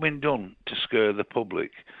it's all been done to scare the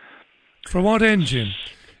public. For what end, Jim?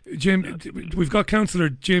 Jim, we've got Councillor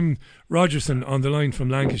Jim Rogerson on the line from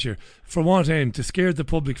Lancashire. For what end? To scare the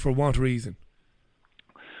public for what reason?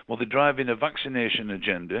 Well, they're driving a vaccination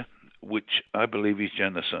agenda, which I believe is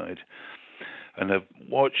genocide. And I've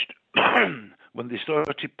watched when they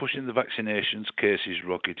started pushing the vaccinations, cases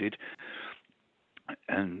rocketed.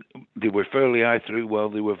 And they were fairly high through while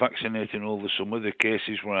they were vaccinating all the summer. The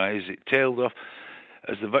cases rise. It tailed off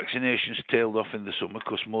as the vaccinations tailed off in the summer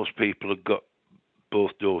because most people had got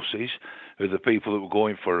both doses, or the people that were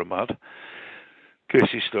going for them had.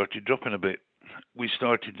 Cases started dropping a bit. We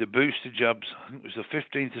started the booster jabs, I think it was the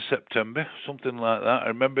 15th of September, something like that. I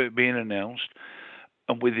remember it being announced.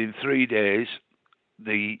 And within 3 days,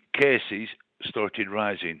 the cases started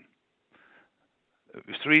rising.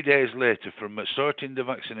 3 days later, from starting the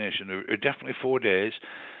vaccination, or definitely 4 days,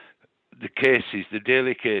 the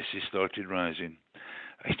daily cases started rising.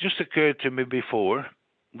 It just occurred to me before,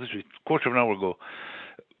 this was a quarter of an hour ago,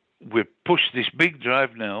 we've pushed this big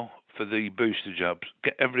drive now for the booster jabs.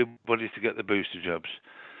 Get everybody to get the booster jabs.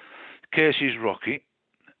 Cases rocket.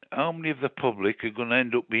 How many of the public are going to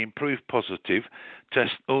end up being proof positive?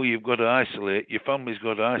 Test, you've got to isolate. Your family's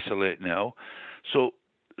got to isolate now. So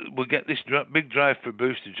we'll get this big drive for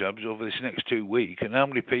booster jabs over this next 2 weeks. And how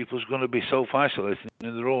many people is going to be self-isolating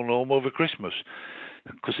in their own home over Christmas?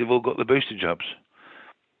 Because they've all got the booster jabs.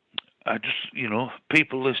 I just,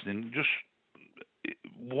 people listening, just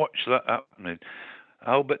watch that happening.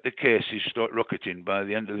 I'll bet the cases start rocketing by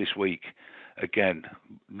the end of this week. Again,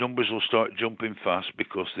 numbers will start jumping fast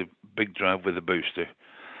because the big drive with the booster.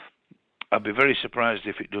 I'd be very surprised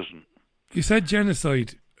if it doesn't. You said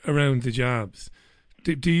genocide around the jabs.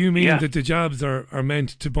 Do you mean that the jabs are meant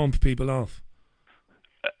to bump people off?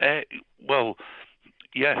 Well,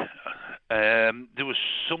 yeah. There was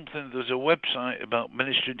a website about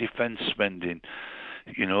Ministry of Defence spending,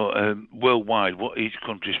 worldwide, what each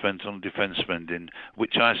country spent on defence spending,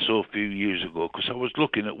 which I saw a few years ago, because I was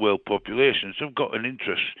looking at world populations. I've got an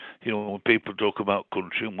interest, when people talk about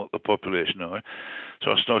country and what the population are.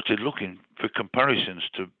 So I started looking for comparisons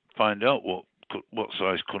to find out what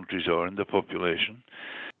size countries are in the population.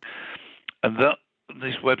 And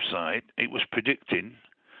this website, it was predicting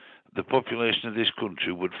the population of this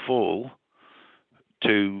country would fall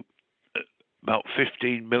to about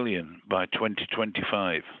 15 million by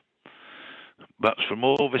 2025. That's from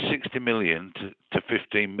over 60 million to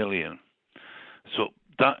 15 million. So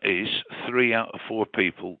that is 3 out of 4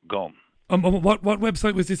 people gone. What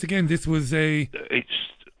website was this again? This was It's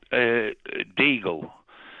Deagle.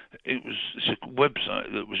 It's a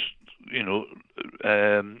website that was,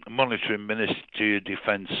 monitoring Ministry of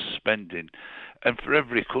Defence spending. And for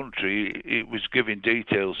every country, it was giving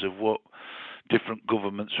details of what different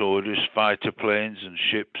governments orders, fighter planes and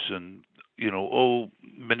ships and, all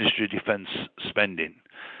Ministry of Defence spending.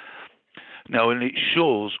 Now, and it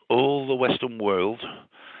shows all the Western world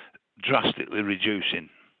drastically reducing.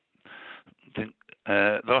 I think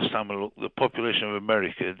last time I looked, the population of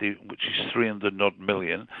America, which is 300 odd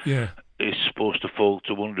million, is supposed to fall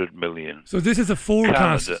to 100 million. So this is a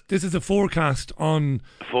forecast. Canada. This is a forecast on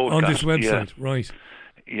this website, right?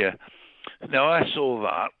 Yeah. Now, I saw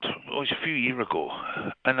that, it was a few years ago,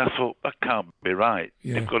 and I thought, that can't be right.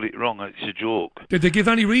 Yeah. They've got it wrong, it's a joke. Did they give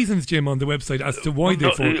any reasons, Jim, on the website as to why they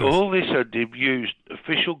forecast? All they said, they've used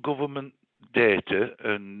official government data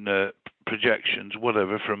and projections,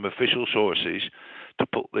 whatever, from official sources to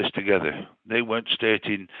put this together. They weren't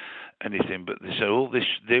stating anything, but they said all this,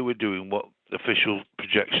 they were doing what official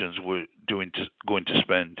projections were going to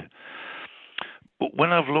spend. But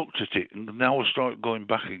when I've looked at it, and now I'll start going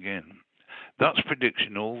back again, that's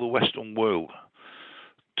predicting all the Western world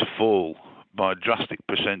to fall by drastic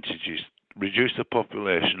percentages, reduce the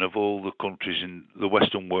population of all the countries in the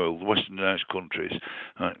Western world, the westernized countries.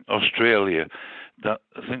 Australia, I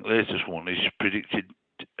think the latest one is predicted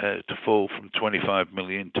to fall from 25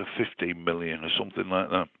 million to 15 million or something like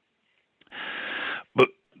that. But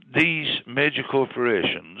these major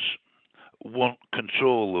corporations want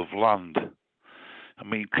control of land. I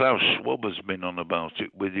mean, Klaus Schwab has been on about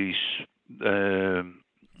it with his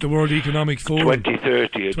the World Economic Forum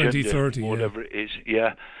 2030, whatever it is,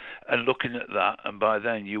 and looking at that, and by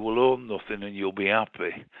then you will own nothing and you'll be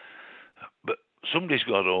happy. But somebody's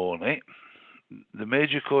got to own it. The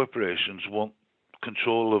major corporations want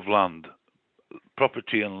control of land,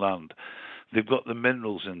 property and land. They've got the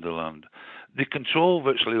minerals in the land. They control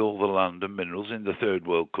virtually all the land and minerals in the third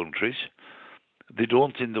world countries. They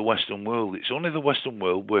don't in the Western world. It's only the Western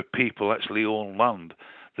world where people actually own land.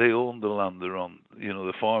 They own the land they're on,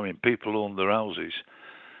 the farming. People own their houses.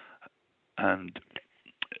 And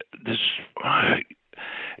is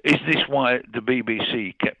this why the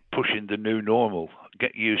BBC kept pushing the new normal?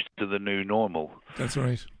 Get used to the new normal. That's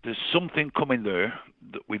right. There's something coming there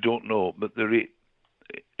that we don't know, but it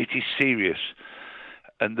is serious.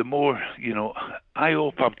 And the more, I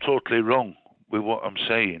hope I'm totally wrong with what I'm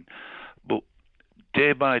saying, but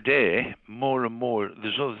day by day, more and more,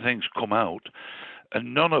 there's other things come out,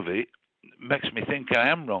 and none of it makes me think I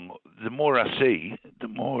am wrong. The more I see, the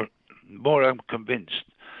more I'm convinced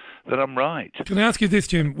that I'm right. Can I ask you this,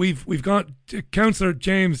 Jim? We've got Councillor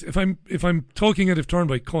James. If I'm talking out of turn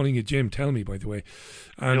by calling you Jim, tell me, by the way.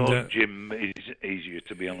 And, no, Jim is easier,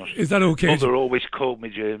 to be honest. Is that okay? Mother always called me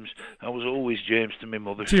James. I was always James to my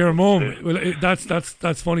mother. To your mum? Well,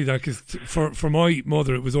 that's funny, that, because for my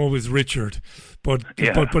mother it was always Richard, but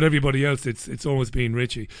everybody else it's always been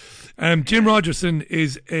Richie. Jim Rogerson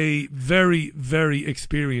is a very, very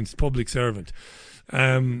experienced public servant.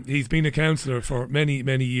 He's been a councillor for many,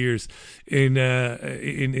 many years in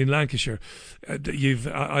Lancashire.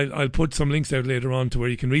 I'll put some links out later on to where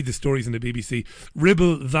you can read the stories in the BBC.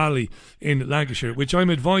 Ribble Valley in Lancashire, which I'm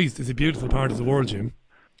advised is a beautiful part of the world, Jim.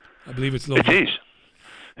 I believe it's lovely. It is.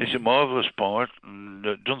 It's a marvellous part, and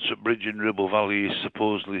Dunsop Bridge in Ribble Valley is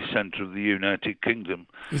supposedly centre of the United Kingdom.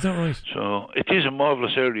 Is that right? So it is a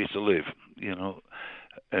marvellous area to live.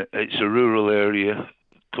 It's a rural area,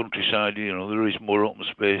 countryside. There is more open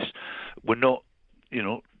space. We're not,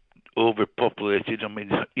 overpopulated. I mean,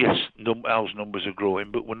 yes, house numbers are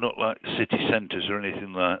growing, but we're not like city centres or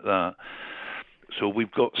anything like that. So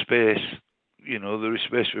we've got space. There is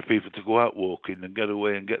space for people to go out walking and get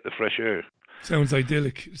away and get the fresh air. Sounds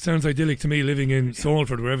idyllic. Sounds idyllic to me, living in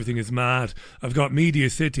Salford where everything is mad. I've got Media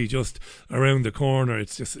City just around the corner.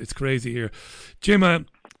 It's crazy here. Jim,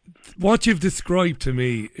 what you've described to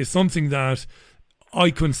me is something that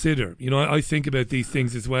I consider. I think about these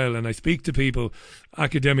things as well, and I speak to people,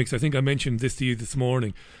 academics. I think I mentioned this to you this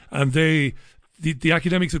morning, and the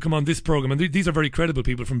academics who come on this programme, and these are very credible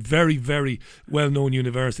people from very, very well-known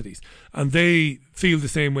universities, and they feel the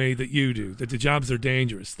same way that you do, that the jabs are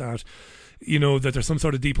dangerous, that that there's some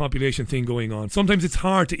sort of depopulation thing going on. Sometimes it's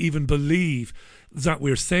hard to even believe that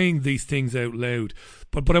we're saying these things out loud.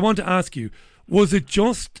 But I want to ask you, was it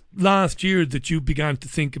just last year that you began to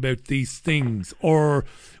think about these things, or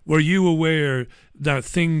were you aware that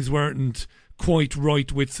things weren't quite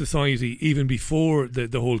right with society even before the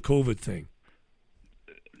whole COVID thing?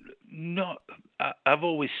 No, I've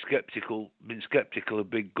always been sceptical of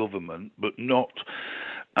big government, but not.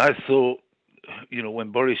 I thought,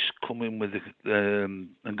 when Boris come in with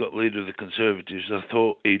and got leader of the Conservatives, I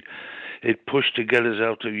thought he'd pushed to get us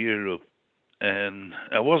out of Europe, and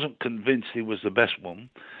I wasn't convinced he was the best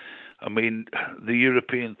one. I mean, the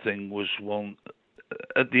European thing was one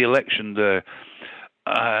at the election there.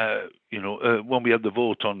 When we had the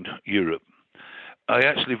vote on Europe, I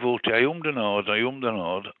actually voted. I ummed and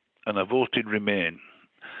ahed, and I voted Remain,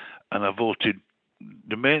 and I voted.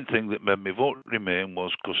 The main thing that made me vote Remain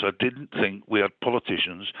was because I didn't think we had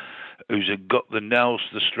politicians who's got the nous,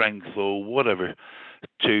 the strength, or whatever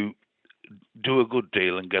to do a good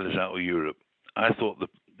deal and get us out of Europe. I thought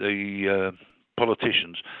the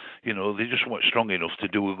politicians, they just weren't strong enough to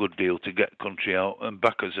do a good deal to get country out and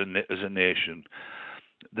back as a nation.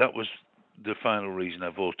 That was the final reason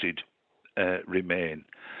I voted Remain.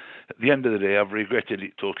 At the end of the day, I've regretted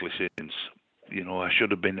it totally since. I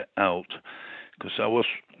should have been out. Because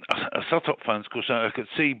I sat up fans because I could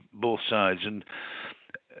see both sides, and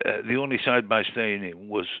the only side by staying in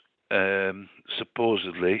was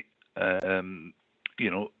supposedly, as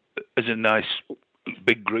a nice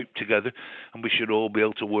big group together, and we should all be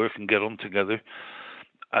able to work and get on together.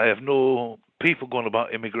 I have no people going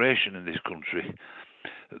about immigration in this country.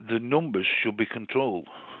 The numbers should be controlled,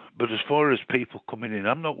 but as far as people coming in,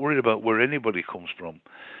 I'm not worried about where anybody comes from.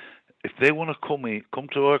 If they want to come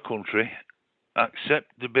to our country, accept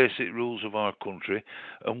the basic rules of our country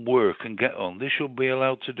and work and get on, they should be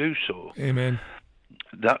allowed to do so. Amen.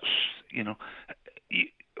 That's,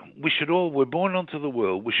 we're born onto the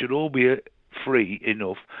world, we should all be free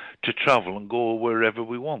enough to travel and go wherever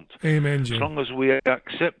we want. Amen, Jim. As long as we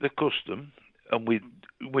accept the custom and we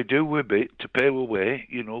do our bit to pay our way,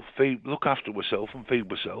 look after ourselves and feed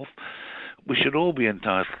ourselves, we should all be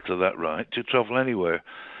entitled to that right to travel anywhere.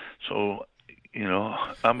 So,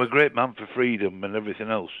 I'm a great man for freedom and everything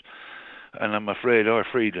else, and I'm afraid our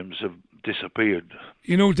freedoms have disappeared.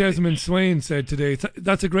 Desmond Swain said today,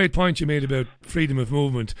 that's a great point you made about freedom of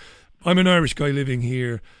movement. I'm an Irish guy living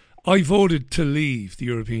here. I voted to leave the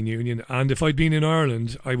European Union, and if I'd been in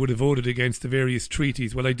Ireland, I would have voted against the various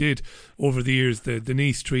treaties. Well, I did over the years, the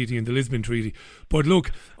Nice Treaty and the Lisbon Treaty. But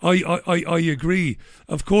look, I agree.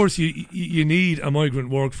 Of course, you need a migrant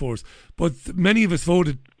workforce, but many of us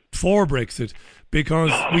voted for Brexit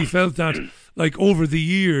because we felt that, over the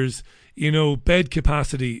years, bed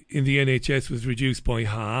capacity in the NHS was reduced by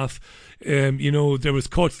half. There was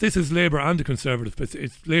cuts. This is Labour and the Conservative, but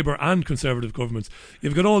it's Labour and Conservative governments.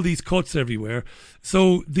 You've got all these cuts everywhere.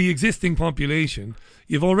 So the existing population,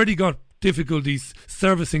 you've already got difficulties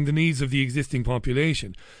servicing the needs of the existing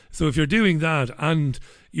population. So if you're doing that and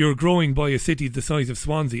you're growing by a city the size of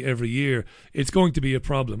Swansea every year, it's going to be a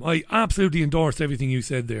problem. I absolutely endorse everything you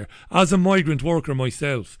said there. As a migrant worker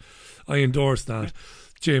myself, I endorse that.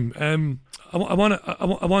 Jim, I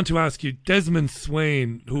want to ask you, Desmond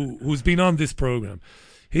Swain, who's been on this programme,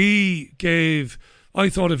 he gave, I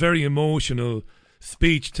thought, a very emotional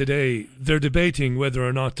speech today. They're debating whether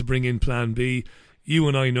or not to bring in Plan B. you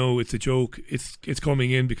and I know it's a joke. It's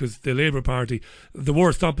coming in because the Labour Party, the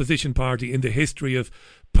worst opposition party in the history of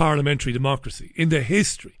parliamentary democracy,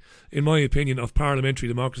 in my opinion, of parliamentary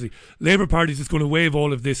democracy. Labour Party is just going to wave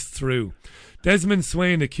all of this through. Desmond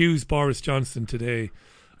Swayne accused Boris Johnson today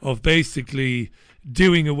of basically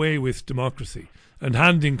doing away with democracy and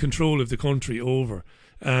handing control of the country over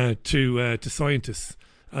to scientists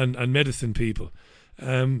and medicine people.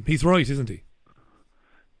 He's right, isn't he?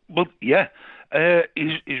 Well, yeah.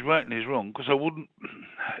 He's right and he's wrong, because I wouldn't...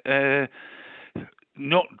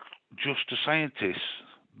 not just to scientists,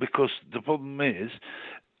 because the problem is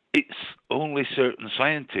it's only certain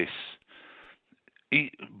scientists.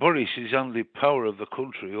 Boris is handing power of the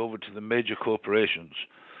country over to the major corporations,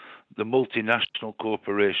 the multinational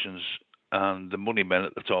corporations and the money men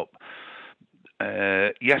at the top.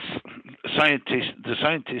 Yes, the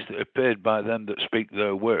scientists that are paid by them that speak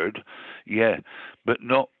their word, yeah, but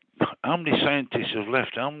not... How many scientists have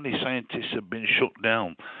left? How many scientists have been shut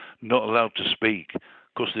down, not allowed to speak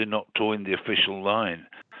because they're not towing the official line?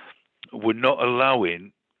 We're not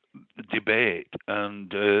allowing debate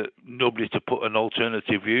and nobody to put an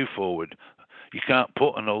alternative view forward. You can't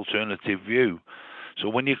put an alternative view. So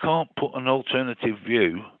when you can't put an alternative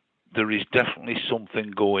view, there is definitely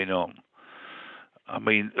something going on. I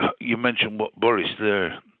mean, you mentioned what Boris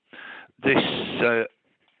there. This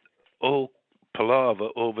whole palaver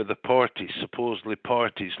over the parties, supposedly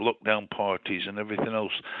parties, lockdown parties and everything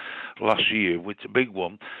else last year, with the big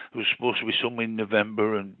one, there was supposed to be some in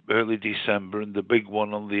November and early December, and the big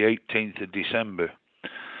one on the 18th of December.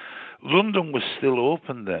 London was still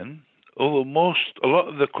open then, although a lot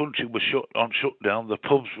of the country was shut down, the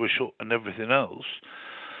pubs were shut and everything else.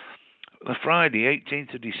 The Friday,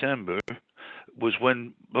 18th of December, was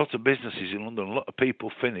when lots of businesses in London, a lot of people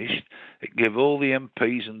finished. It gave all the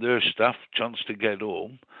MPs and their staff a chance to get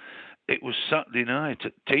home. It was Saturday night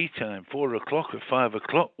at tea time, 4 o'clock or 5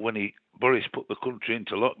 o'clock, when Boris put the country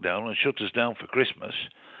into lockdown and shut us down for Christmas.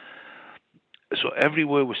 So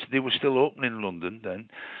everywhere they were still open in London then.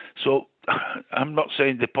 So I'm not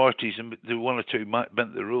saying the parties and the one or two might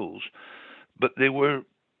bend the rules, but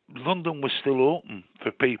London was still open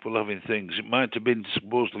for people having things. It might have been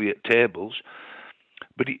supposedly at tables,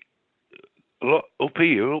 but up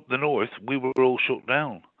here, up the north, we were all shut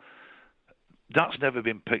down. That's never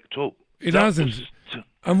been picked up. It hasn't.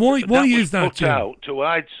 And why is that, Jim? Out to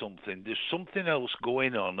hide something. There's something else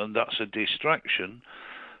going on, and that's a distraction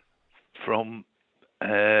from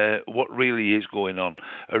what really is going on.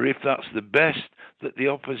 Or if that's the best that the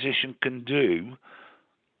opposition can do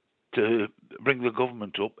to bring the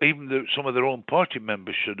government up, even though some of their own party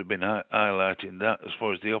members should have been highlighting that as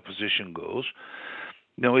far as the opposition goes.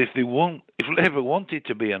 Now, if Labour wanted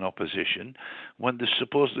to be an opposition, when there's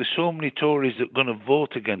supposedly so many Tories that are going to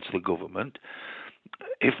vote against the government,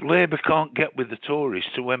 if Labour can't get with the Tories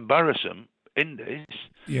to embarrass them in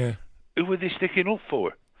this, who are they sticking up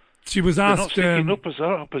for? She was asked... They're not sticking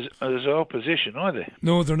up as opposition, are they?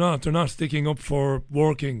 No, they're not. They're not sticking up for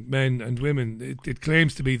working men and women. It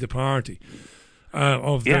claims to be the party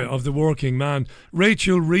of the working man.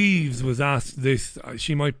 Rachel Reeves was asked this.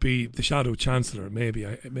 She might be the Shadow Chancellor, maybe.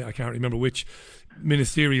 I can't remember which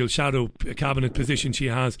ministerial shadow cabinet position she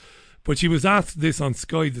has. But she was asked this on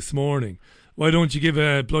Sky this morning. Why don't you give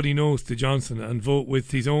a bloody nose to Johnson and vote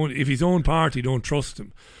with his own... If his own party don't trust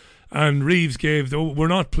him. And Reeves we're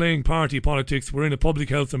not playing party politics, we're in a public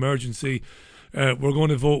health emergency, we're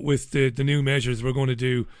going to vote with the new measures, we're going to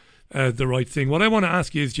do the right thing. What I want to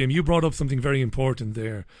ask you is, Jim, you brought up something very important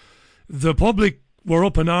there. The public were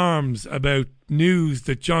up in arms about news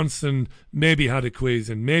that Johnson maybe had a quiz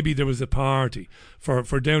and maybe there was a party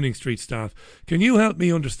for Downing Street staff. Can you help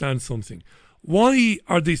me understand something? Why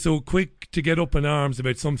are they so quick to get up in arms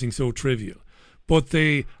about something so trivial, but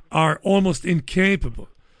they are almost incapable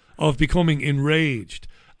of becoming enraged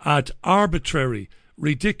at arbitrary,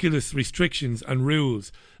 ridiculous restrictions and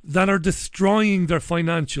rules that are destroying their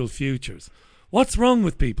financial futures? What's wrong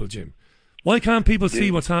with people, Jim? Why can't people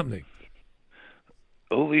see what's happening?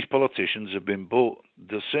 All these politicians have been bought.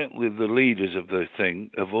 Certainly the leaders of the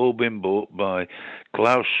thing have all been bought by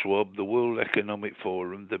Klaus Schwab, the World Economic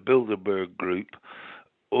Forum, the Bilderberg Group,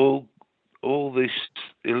 all these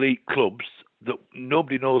elite clubs that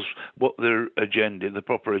nobody knows what their agenda, the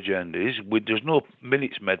proper agenda is. There's no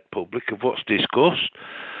minutes made public of what's discussed.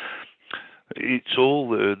 It's all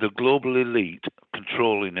the global elite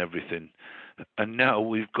controlling everything. And now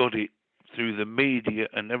we've got it through the media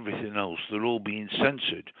and everything else. They're all being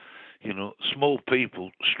censored. You know, small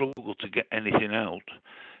people struggle to get anything out,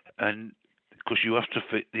 and because you have to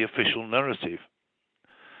fit the official narrative.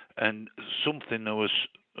 And something I was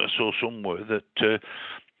I saw somewhere that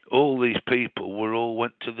all these people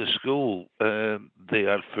went to the school. They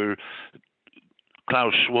had for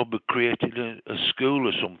Klaus Schwab had created a school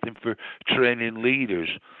or something for training leaders,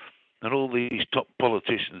 and all these top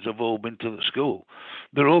politicians have all been to the school.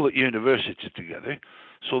 They're all at university together,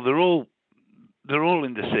 so they're all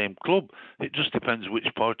in the same club. It just depends which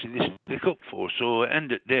party they stick up for. So at the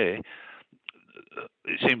end of the day,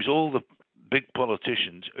 it seems all the big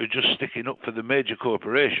politicians are just sticking up for the major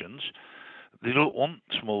corporations. They don't want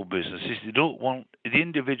small businesses. They don't want the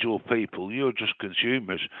individual people. You're just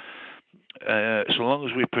consumers. So long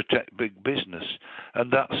as we protect big business,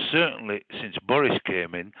 and that's certainly since Boris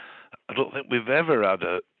came in, I don't think we've ever had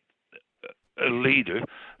a leader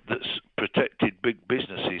that's protected big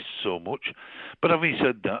businesses so much. But having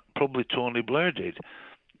said that, probably Tony Blair did,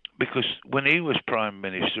 because when he was Prime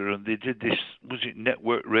Minister and they did this, was it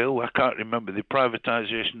Network Rail? I can't remember, the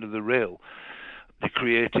privatisation of the rail. They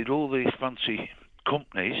created all these fancy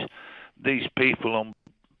companies, these people on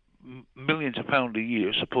millions of pounds a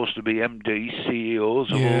year, supposed to be MDs,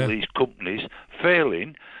 CEOs of all these companies,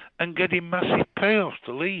 failing and getting massive payoffs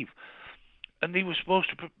to leave. And he was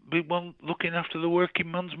supposed to be one looking after the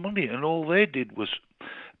working man's money, and all they did was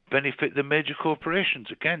benefit the major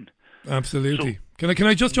corporations again. Absolutely. So can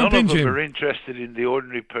I just jump in, Jim? None of them are interested in the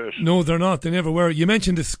ordinary person. No, they're not. They never were. You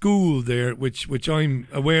mentioned the school there, which I'm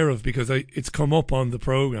aware of because it's come up on the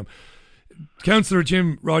programme. Councillor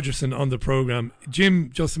Jim Rogerson on the programme.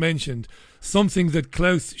 Jim just mentioned something that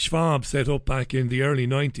Klaus Schwab set up back in the early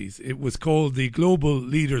 90s. It was called the Global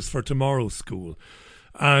Leaders for Tomorrow School.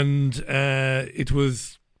 And it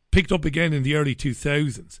was picked up again in the early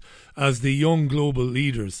 2000s as the Young Global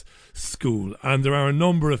Leaders School. And there are a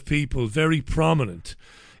number of people very prominent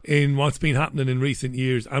in what's been happening in recent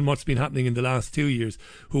years and what's been happening in the last 2 years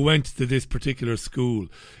who went to this particular school,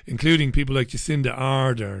 including people like Jacinda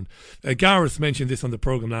Ardern. Gareth mentioned this on the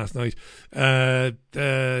programme last night.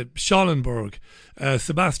 Schallenberg,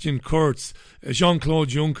 Sebastian Kurz, Jean-Claude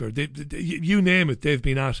Juncker, you name it, they've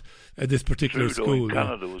been at this particular school.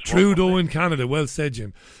 Trudeau in Canada, well said,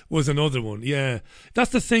 Jim, was another one. Yeah,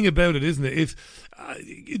 that's the thing about it, isn't it? If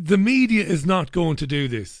the media is not going to do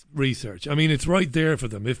this research, I mean, it's right there for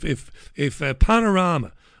them. If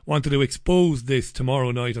Panorama wanted to expose this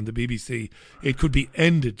tomorrow night on the BBC, it could be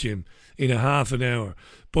ended, Jim, in a half an hour.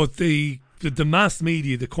 But the mass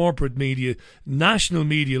media, the corporate media, national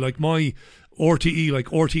media like my RTE, like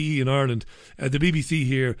RTE in Ireland, the BBC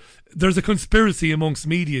here, there's a conspiracy amongst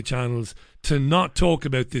media channels to not talk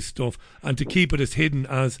about this stuff and to keep it as hidden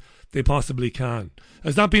as they possibly can.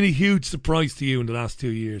 Has that been a huge surprise to you in the last 2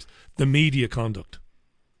 years, the media conduct?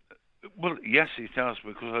 Well, yes, it has,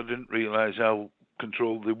 because I didn't realise how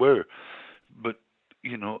controlled they were. But,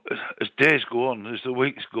 you know, as days go on, as the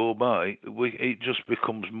weeks go by, it just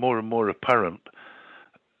becomes more and more apparent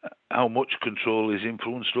how much control is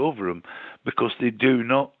influenced over them, because they do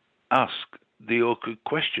not ask the awkward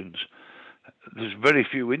questions. There's very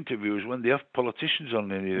few interviews when they have politicians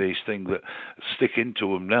on any of these things that stick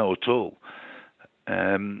into them now at all.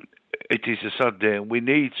 It is a sad day, and we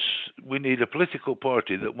need a political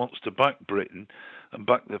party that wants to back Britain and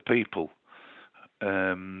back the people,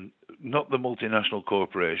 not the multinational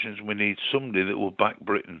corporations. We need somebody that will back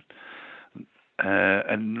Britain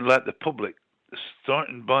and let the public start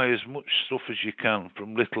and buy as much stuff as you can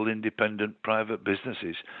from little independent private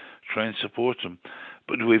businesses. Try and support them.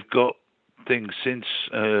 But we've got things since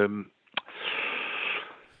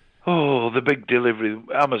the big delivery,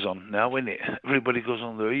 Amazon now, isn't it? Everybody goes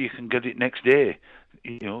on there, you can get it next day.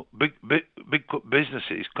 You know, big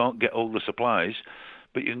businesses can't get all the supplies,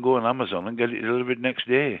 but you can go on Amazon and get it delivered next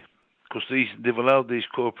day, because they've allowed these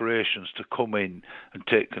corporations to come in and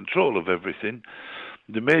take control of everything.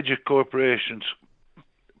 The major corporations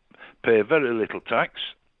pay very little tax.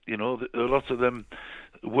 You know, a lot of them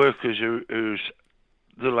workers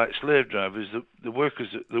they're like slave drivers. The workers,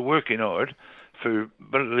 they're working hard for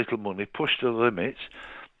very little money, pushed to the limits.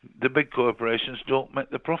 The big corporations don't make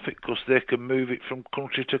the profit because they can move it from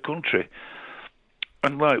country to country.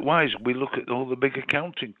 And likewise, we look at all the big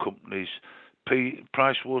accounting companies,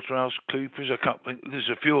 PricewaterhouseCoopers. I can't think. There's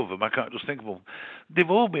a few of them. I can't just think of them. They've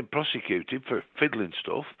all been prosecuted for fiddling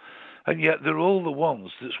stuff, and yet they're all the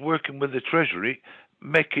ones that's working with the Treasury,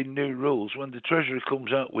 making new rules. When the Treasury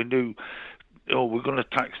comes out with new, we're going to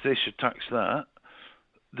tax this or tax that,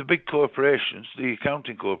 the big corporations, the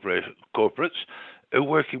accounting corporates, are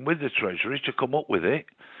working with the Treasury to come up with it.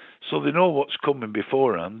 So they know what's coming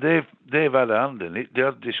beforehand. They've had a hand in it. They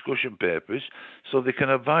have discussion papers, so they can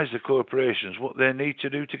advise the corporations what they need to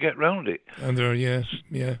do to get round it. And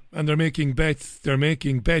they're making bets. They're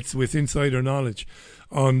making bets with insider knowledge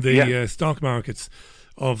on the stock markets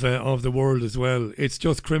of the world as well. It's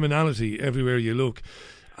just criminality everywhere you look.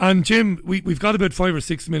 And Jim, we've got about 5 or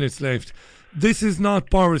 6 minutes left. This is not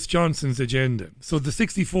Boris Johnson's agenda. So the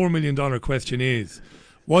 $64 million question is,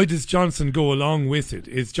 why does Johnson go along with it?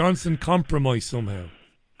 Is Johnson compromised somehow?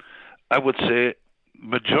 I would say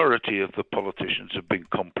majority of the politicians have been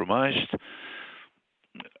compromised,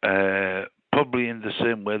 probably in the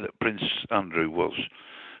same way that Prince Andrew was,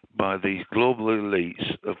 by these global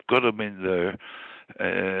elites have got him in there.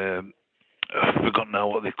 I've forgotten now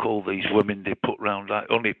what they call these women they put round, like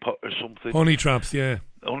honey pot or something. Honey traps, yeah.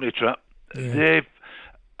 Honey trap. Yeah.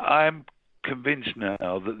 I'm convinced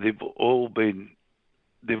now that they've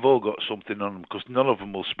all got something on them, because none of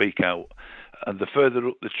them will speak out. And the further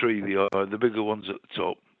up the tree they are, the bigger ones at the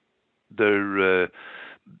top. There's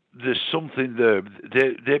something there.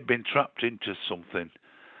 They've been trapped into something.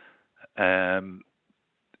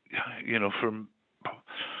 You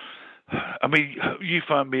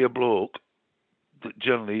find me a bloke that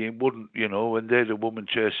generally wouldn't, and they're the woman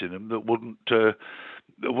chasing him, that wouldn't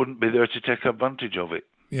be there to take advantage of it.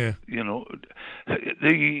 Yeah.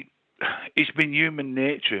 It's been human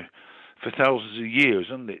nature for thousands of years,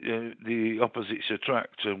 hasn't it? The opposites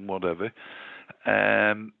attract and whatever.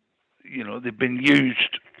 They've been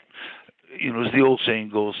used, as the old saying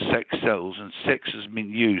goes, sex sells, and sex has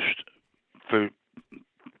been used for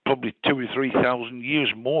probably 2,000 or 3,000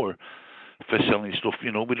 years more for selling stuff.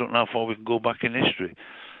 We don't know how far we can go back in history.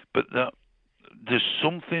 But there's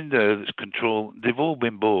something there that's controlled. They've all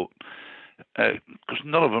been bought, because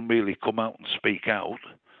none of them really come out and speak out.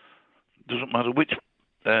 Doesn't matter which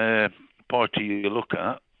party you look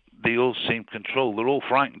at, they all seem controlled. They're all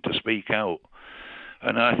frightened to speak out.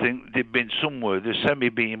 And I think they've been somewhere, they're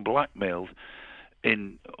being blackmailed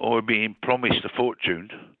or being promised a fortune.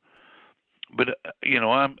 But,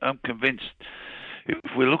 I'm convinced, if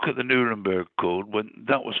we look at the Nuremberg Code, when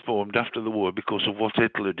that was formed after the war because of what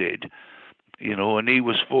Hitler did, and he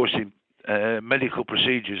was forcing medical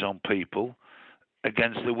procedures on people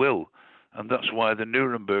against their will. And that's why the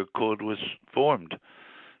Nuremberg Code was formed.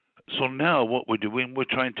 So now what we're doing, we're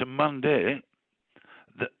trying to mandate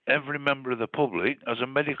that every member of the public has a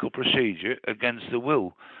medical procedure against their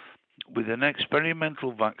will with an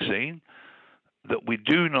experimental vaccine that we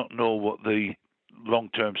do not know what the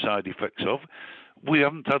long-term side effects of. We've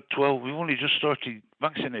only just started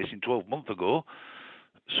vaccinating 12 months ago.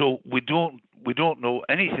 So we don't know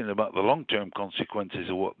anything about the long-term consequences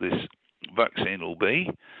of what this vaccine will be.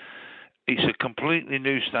 It's a completely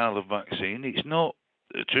new style of vaccine. It's not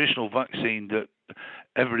a traditional vaccine that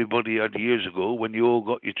everybody had years ago when you all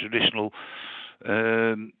got your traditional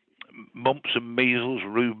mumps and measles,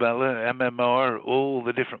 rubella, MMR, all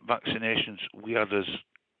the different vaccinations we had as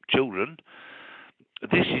children.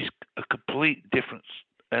 This is a complete different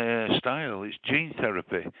style. It's gene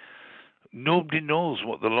therapy. Nobody knows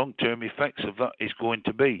what the long-term effects of that is going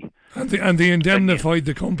to be. And they indemnified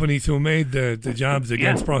the companies who made the jabs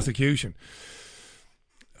against prosecution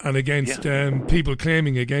and against people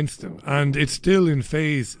claiming against them. And it's still in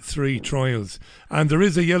phase 3 trials. And there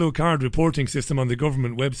is a yellow card reporting system on the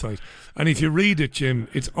government website. And if you read it, Jim,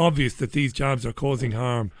 it's obvious that these jabs are causing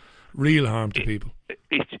harm, real harm to people.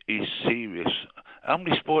 It is serious. How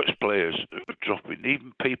many sports players are dropping?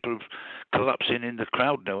 Even people collapsing in the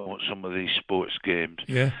crowd now at some of these sports games.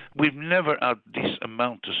 Yeah. We've never had this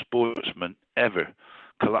amount of sportsmen ever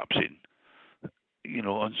collapsing.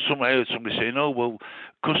 And I heard somebody saying,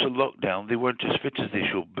 because of lockdown, they weren't as fit as they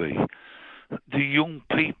should be. The young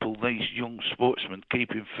people, these young sportsmen,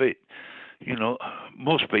 keeping fit,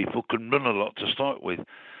 most people can run a lot to start with.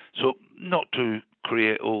 So not to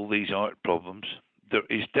create all these heart problems, there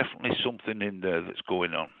is definitely something in there that's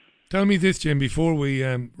going on. Tell me this, Jim, before we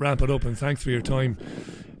wrap it up, and thanks for your time.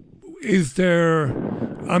 Is there,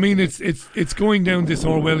 it's going down this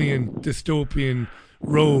Orwellian dystopian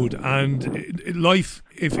road, and life,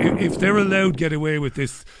 if they're allowed to get away with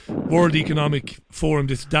this World Economic Forum,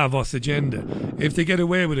 this Davos agenda, if they get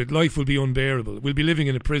away with it, life will be unbearable. We'll be living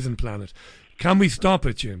in a prison planet. Can we stop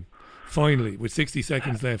it, Jim? Finally, with 60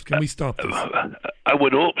 seconds left, can we stop this? I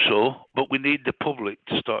would hope so, but we need the public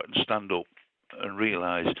to start and stand up and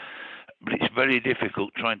realise. But it's very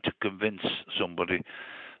difficult trying to convince somebody.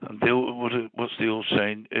 And what's the old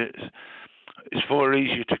saying? It's far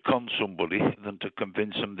easier to con somebody than to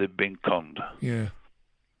convince them they've been conned. Yeah.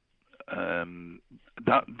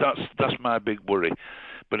 That's my big worry.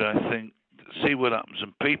 But I think see what happens,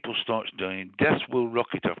 and people start dying. Deaths will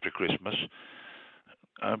rocket after Christmas.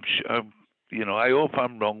 I hope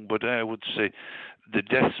I'm wrong, but I would say the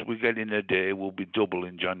deaths we get in a day will be double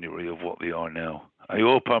in January of what they are now. I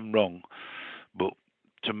hope I'm wrong, but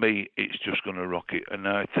to me, it's just going to rocket, and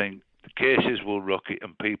I think the cases will rocket,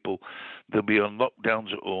 and they'll be on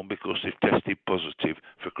lockdowns at home because they've tested positive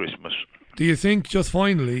for Christmas. Do you think, just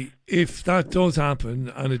finally, if that does happen,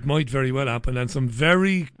 and it might very well happen, and some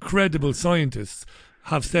very credible scientists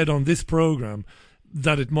have said on this programme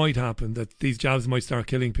that it might happen, that these jabs might start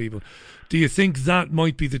killing people, do you think that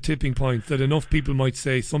might be the tipping point, that enough people might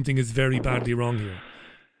say something is very badly wrong here?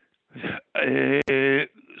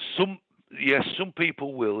 Some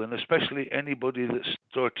people will, and especially anybody that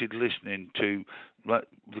started listening to like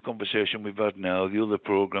the conversation we've had now, the other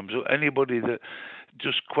programs, or anybody that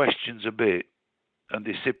just questions a bit, and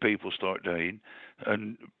they see people start dying,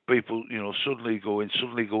 and people, suddenly going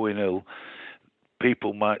ill,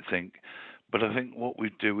 people might think. But I think what we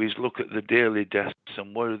do is look at the daily deaths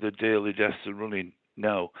and where the daily deaths are running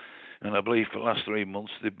now. And I believe for the last 3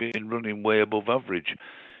 months they've been running way above average.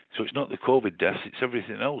 So it's not the COVID deaths, it's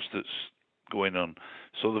everything else that's going on.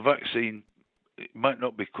 So the vaccine, it might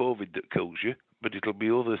not be COVID that kills you, but it'll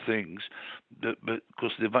be other things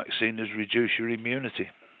because the vaccine has reduced your immunity.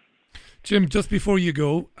 Jim, just before you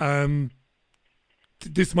go,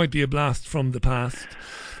 this might be a blast from the past.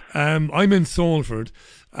 I'm in Salford,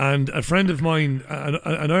 and a friend of mine,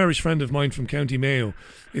 an Irish friend of mine from County Mayo,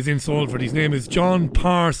 is in Salford. His name is John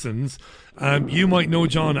Parsons. You might know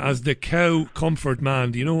John as the Cow Comfort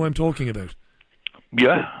Man. Do you know who I'm talking about?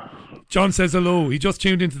 Yeah. John says hello. He just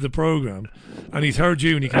tuned into the programme, and he's heard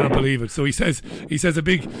you, and he can't believe it. So he says a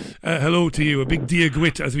big hello to you, a big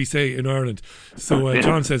diagwit, as we say in Ireland. So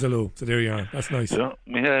John says hello. So there you are. That's nice.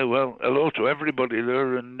 Yeah, well, hello to everybody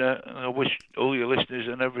there, and I wish all your listeners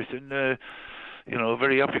and everything, a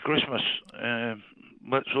very happy Christmas.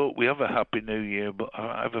 Let's hope we have a happy New Year, but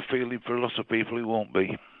I have a feeling for lots of people it won't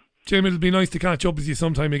be. Jim, it'll be nice to catch up with you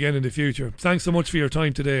sometime again in the future. Thanks so much for your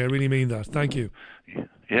time today. I really mean that. Thank you.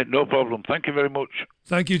 Yeah, no problem. Thank you very much.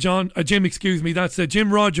 Thank you, John. Jim, excuse me. That's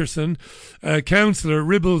Jim Rogerson, councillor,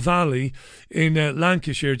 Ribble Valley in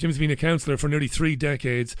Lancashire. Jim's been a councillor for nearly 3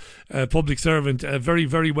 decades. Public servant, a very,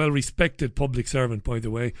 very well-respected public servant, by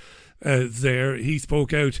the way. There, he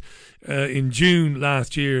spoke out in June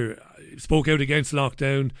last year, spoke out against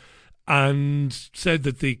lockdown, and said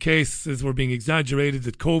that the cases were being exaggerated,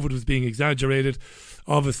 that COVID was being exaggerated.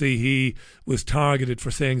 Obviously, he was targeted for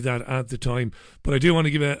saying that at the time. But I do want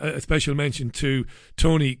to give a special mention to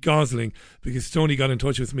Tony Gosling, because Tony got in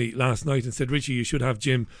touch with me last night and said, Richie, you should have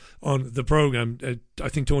Jim on the programme. I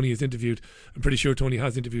think Tony has interviewed, I'm pretty sure Tony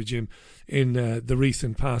has interviewed Jim in the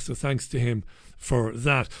recent past, so thanks to him for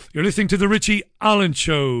that. You're listening to The Richie Allen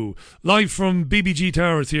Show, live from BBG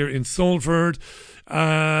Towers here in Salford.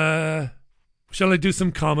 Shall I do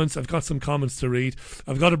some comments? I've got some comments to read.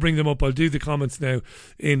 I've got to bring them up. I'll do the comments now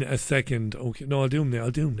in a second. Okay, no, I'll do them now.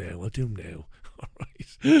 All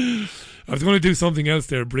right. I was going to do something else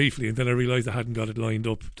there briefly, and then I realised I hadn't got it lined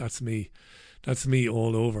up. That's me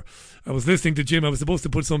all over. I was listening to Jim. I was supposed to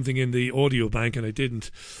put something in the audio bank, and I didn't.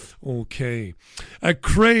 Okay.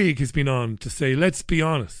 Craig has been on to say, let's be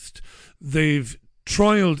honest, they've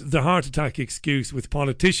trialled the heart attack excuse with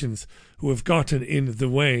politicians who have gotten in the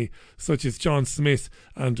way, such as John Smith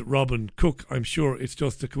and Robin Cook. I'm sure it's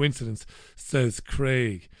just a coincidence, says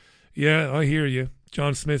Craig. Yeah, I hear you.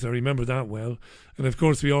 John Smith, I remember that well. And of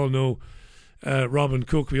course we all know Robin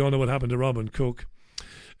Cook. We all know what happened to Robin Cook.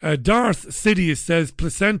 Darth Sidious says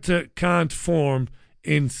placenta can't form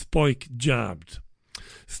in spike jabbed.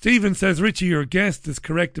 Stephen says, Richie, your guest is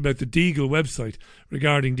correct about the Deagle website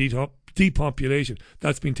regarding depopulation.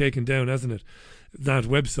 That's been taken down, hasn't it? That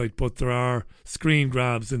website, but there are screen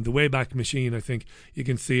grabs in the Wayback Machine. I think you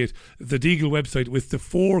can see it. The Deagle website with the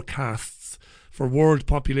forecasts for world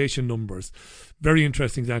population numbers. Very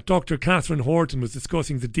interesting that. Dr. Catherine Horton was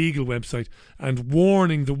discussing the Deagle website and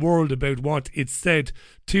warning the world about what it said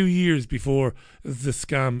 2 years before the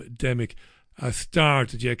scam-demic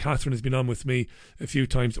started. Yeah, Catherine has been on with me a few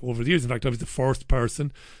times over the years. In fact, I was the first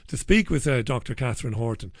person to speak with Dr. Catherine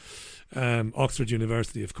Horton. Oxford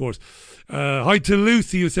University, of course. Hi to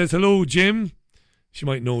Lucy, who says, hello, Jim. She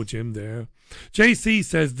might know Jim there. JC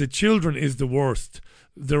says, the children is the worst.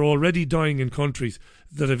 They're already dying in countries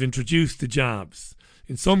that have introduced the jabs.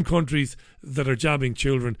 In some countries that are jabbing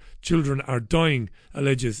children are dying,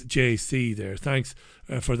 alleges JC there. Thanks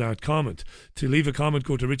for that comment. To leave a comment,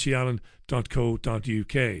 go to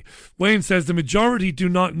richieallen.co.uk. Wayne says, the majority do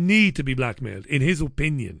not need to be blackmailed, in his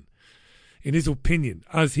opinion.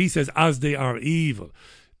 As he says, as they are evil.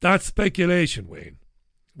 That's speculation, Wayne.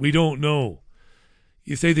 We don't know.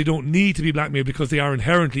 You say they don't need to be blackmailed because they are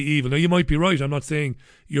inherently evil. Now, you might be right. I'm not saying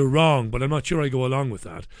you're wrong, but I'm not sure I go along with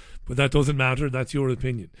that. But that doesn't matter. That's your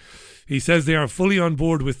opinion. He says they are fully on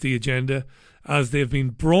board with the agenda as they've been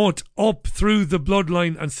brought up through the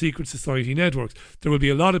bloodline and secret society networks. There will be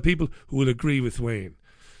a lot of people who will agree with Wayne.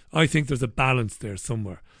 I think there's a balance there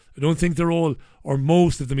somewhere. I don't think they're all, or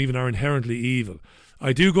most of them even, are inherently evil.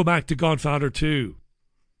 I do go back to Godfather 2.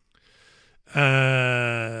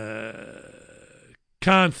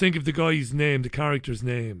 Can't think of the guy's name, the character's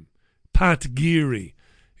name. Pat Geary.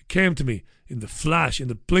 It came to me in the flash, in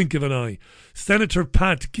the blink of an eye. Senator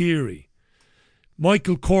Pat Geary.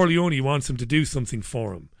 Michael Corleone wants him to do something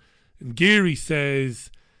for him. And Geary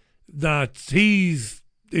says that he's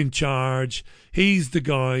in charge, he's the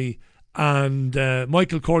guy, and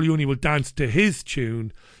Michael Corleone will dance to his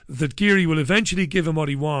tune, that Geary will eventually give him what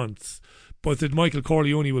he wants, but that Michael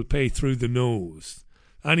Corleone will pay through the nose.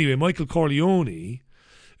 Anyway, Michael Corleone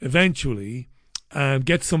eventually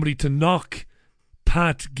gets somebody to knock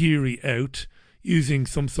Pat Geary out using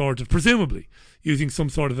some sort of, presumably, using some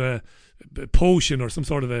sort of a potion or some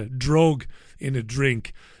sort of a drug in a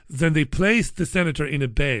drink. Then they place the senator in a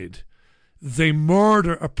bed. They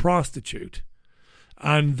murder a prostitute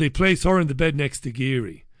and they place her in the bed next to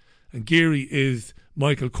Geary. And Geary is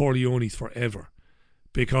Michael Corleone's forever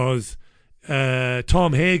because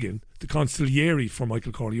Tom Hagen, the consigliere for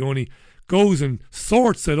Michael Corleone, goes and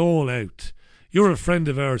sorts it all out. You're a friend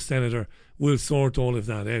of ours, Senator. We'll sort all of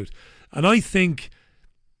that out. And I think,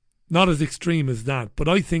 not as extreme as that, but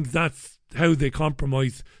I think that's how they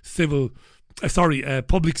compromise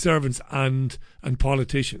public servants and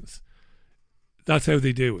politicians. That's how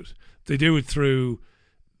they do it. They do it through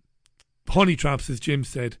honey traps, as Jim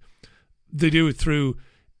said. They do it through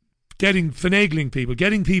finagling people,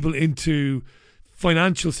 getting people into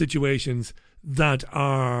financial situations that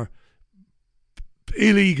are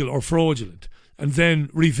illegal or fraudulent, and then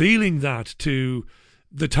revealing that to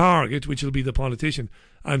the target, which will be the politician,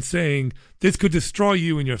 and saying, this could destroy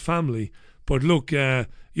you and your family, but look, you're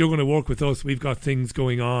going to work with us. We've got things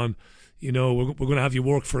going on. You know, we're going to have you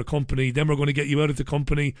work for a company. Then we're going to get you out of the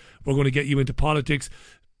company. We're going to get you into politics.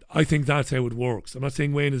 I think that's how it works. I'm not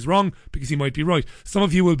saying Wayne is wrong, because he might be right. Some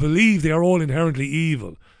of you will believe they are all inherently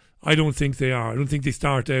evil. I don't think they are. I don't think they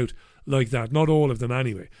start out like that. Not all of them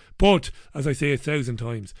anyway. But, as I say 1,000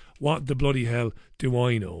 times, what the bloody hell do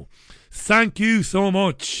I know? Thank you so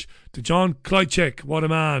much to John Klejcek, what a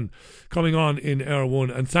man, coming on in hour one.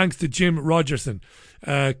 And thanks to Jim Rogerson,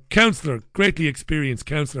 councillor, greatly experienced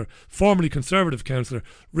councillor, formerly Conservative councillor,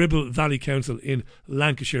 Ribble Valley Council in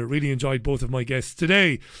Lancashire. Really enjoyed both of my guests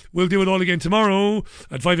today. We'll do it all again tomorrow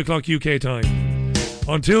at 5 o'clock UK time.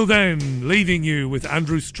 Until then, leaving you with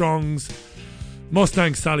Andrew Strong's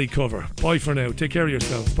Mustang Sally cover. Bye for now. Take care of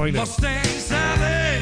yourselves. Bye now. Mustang.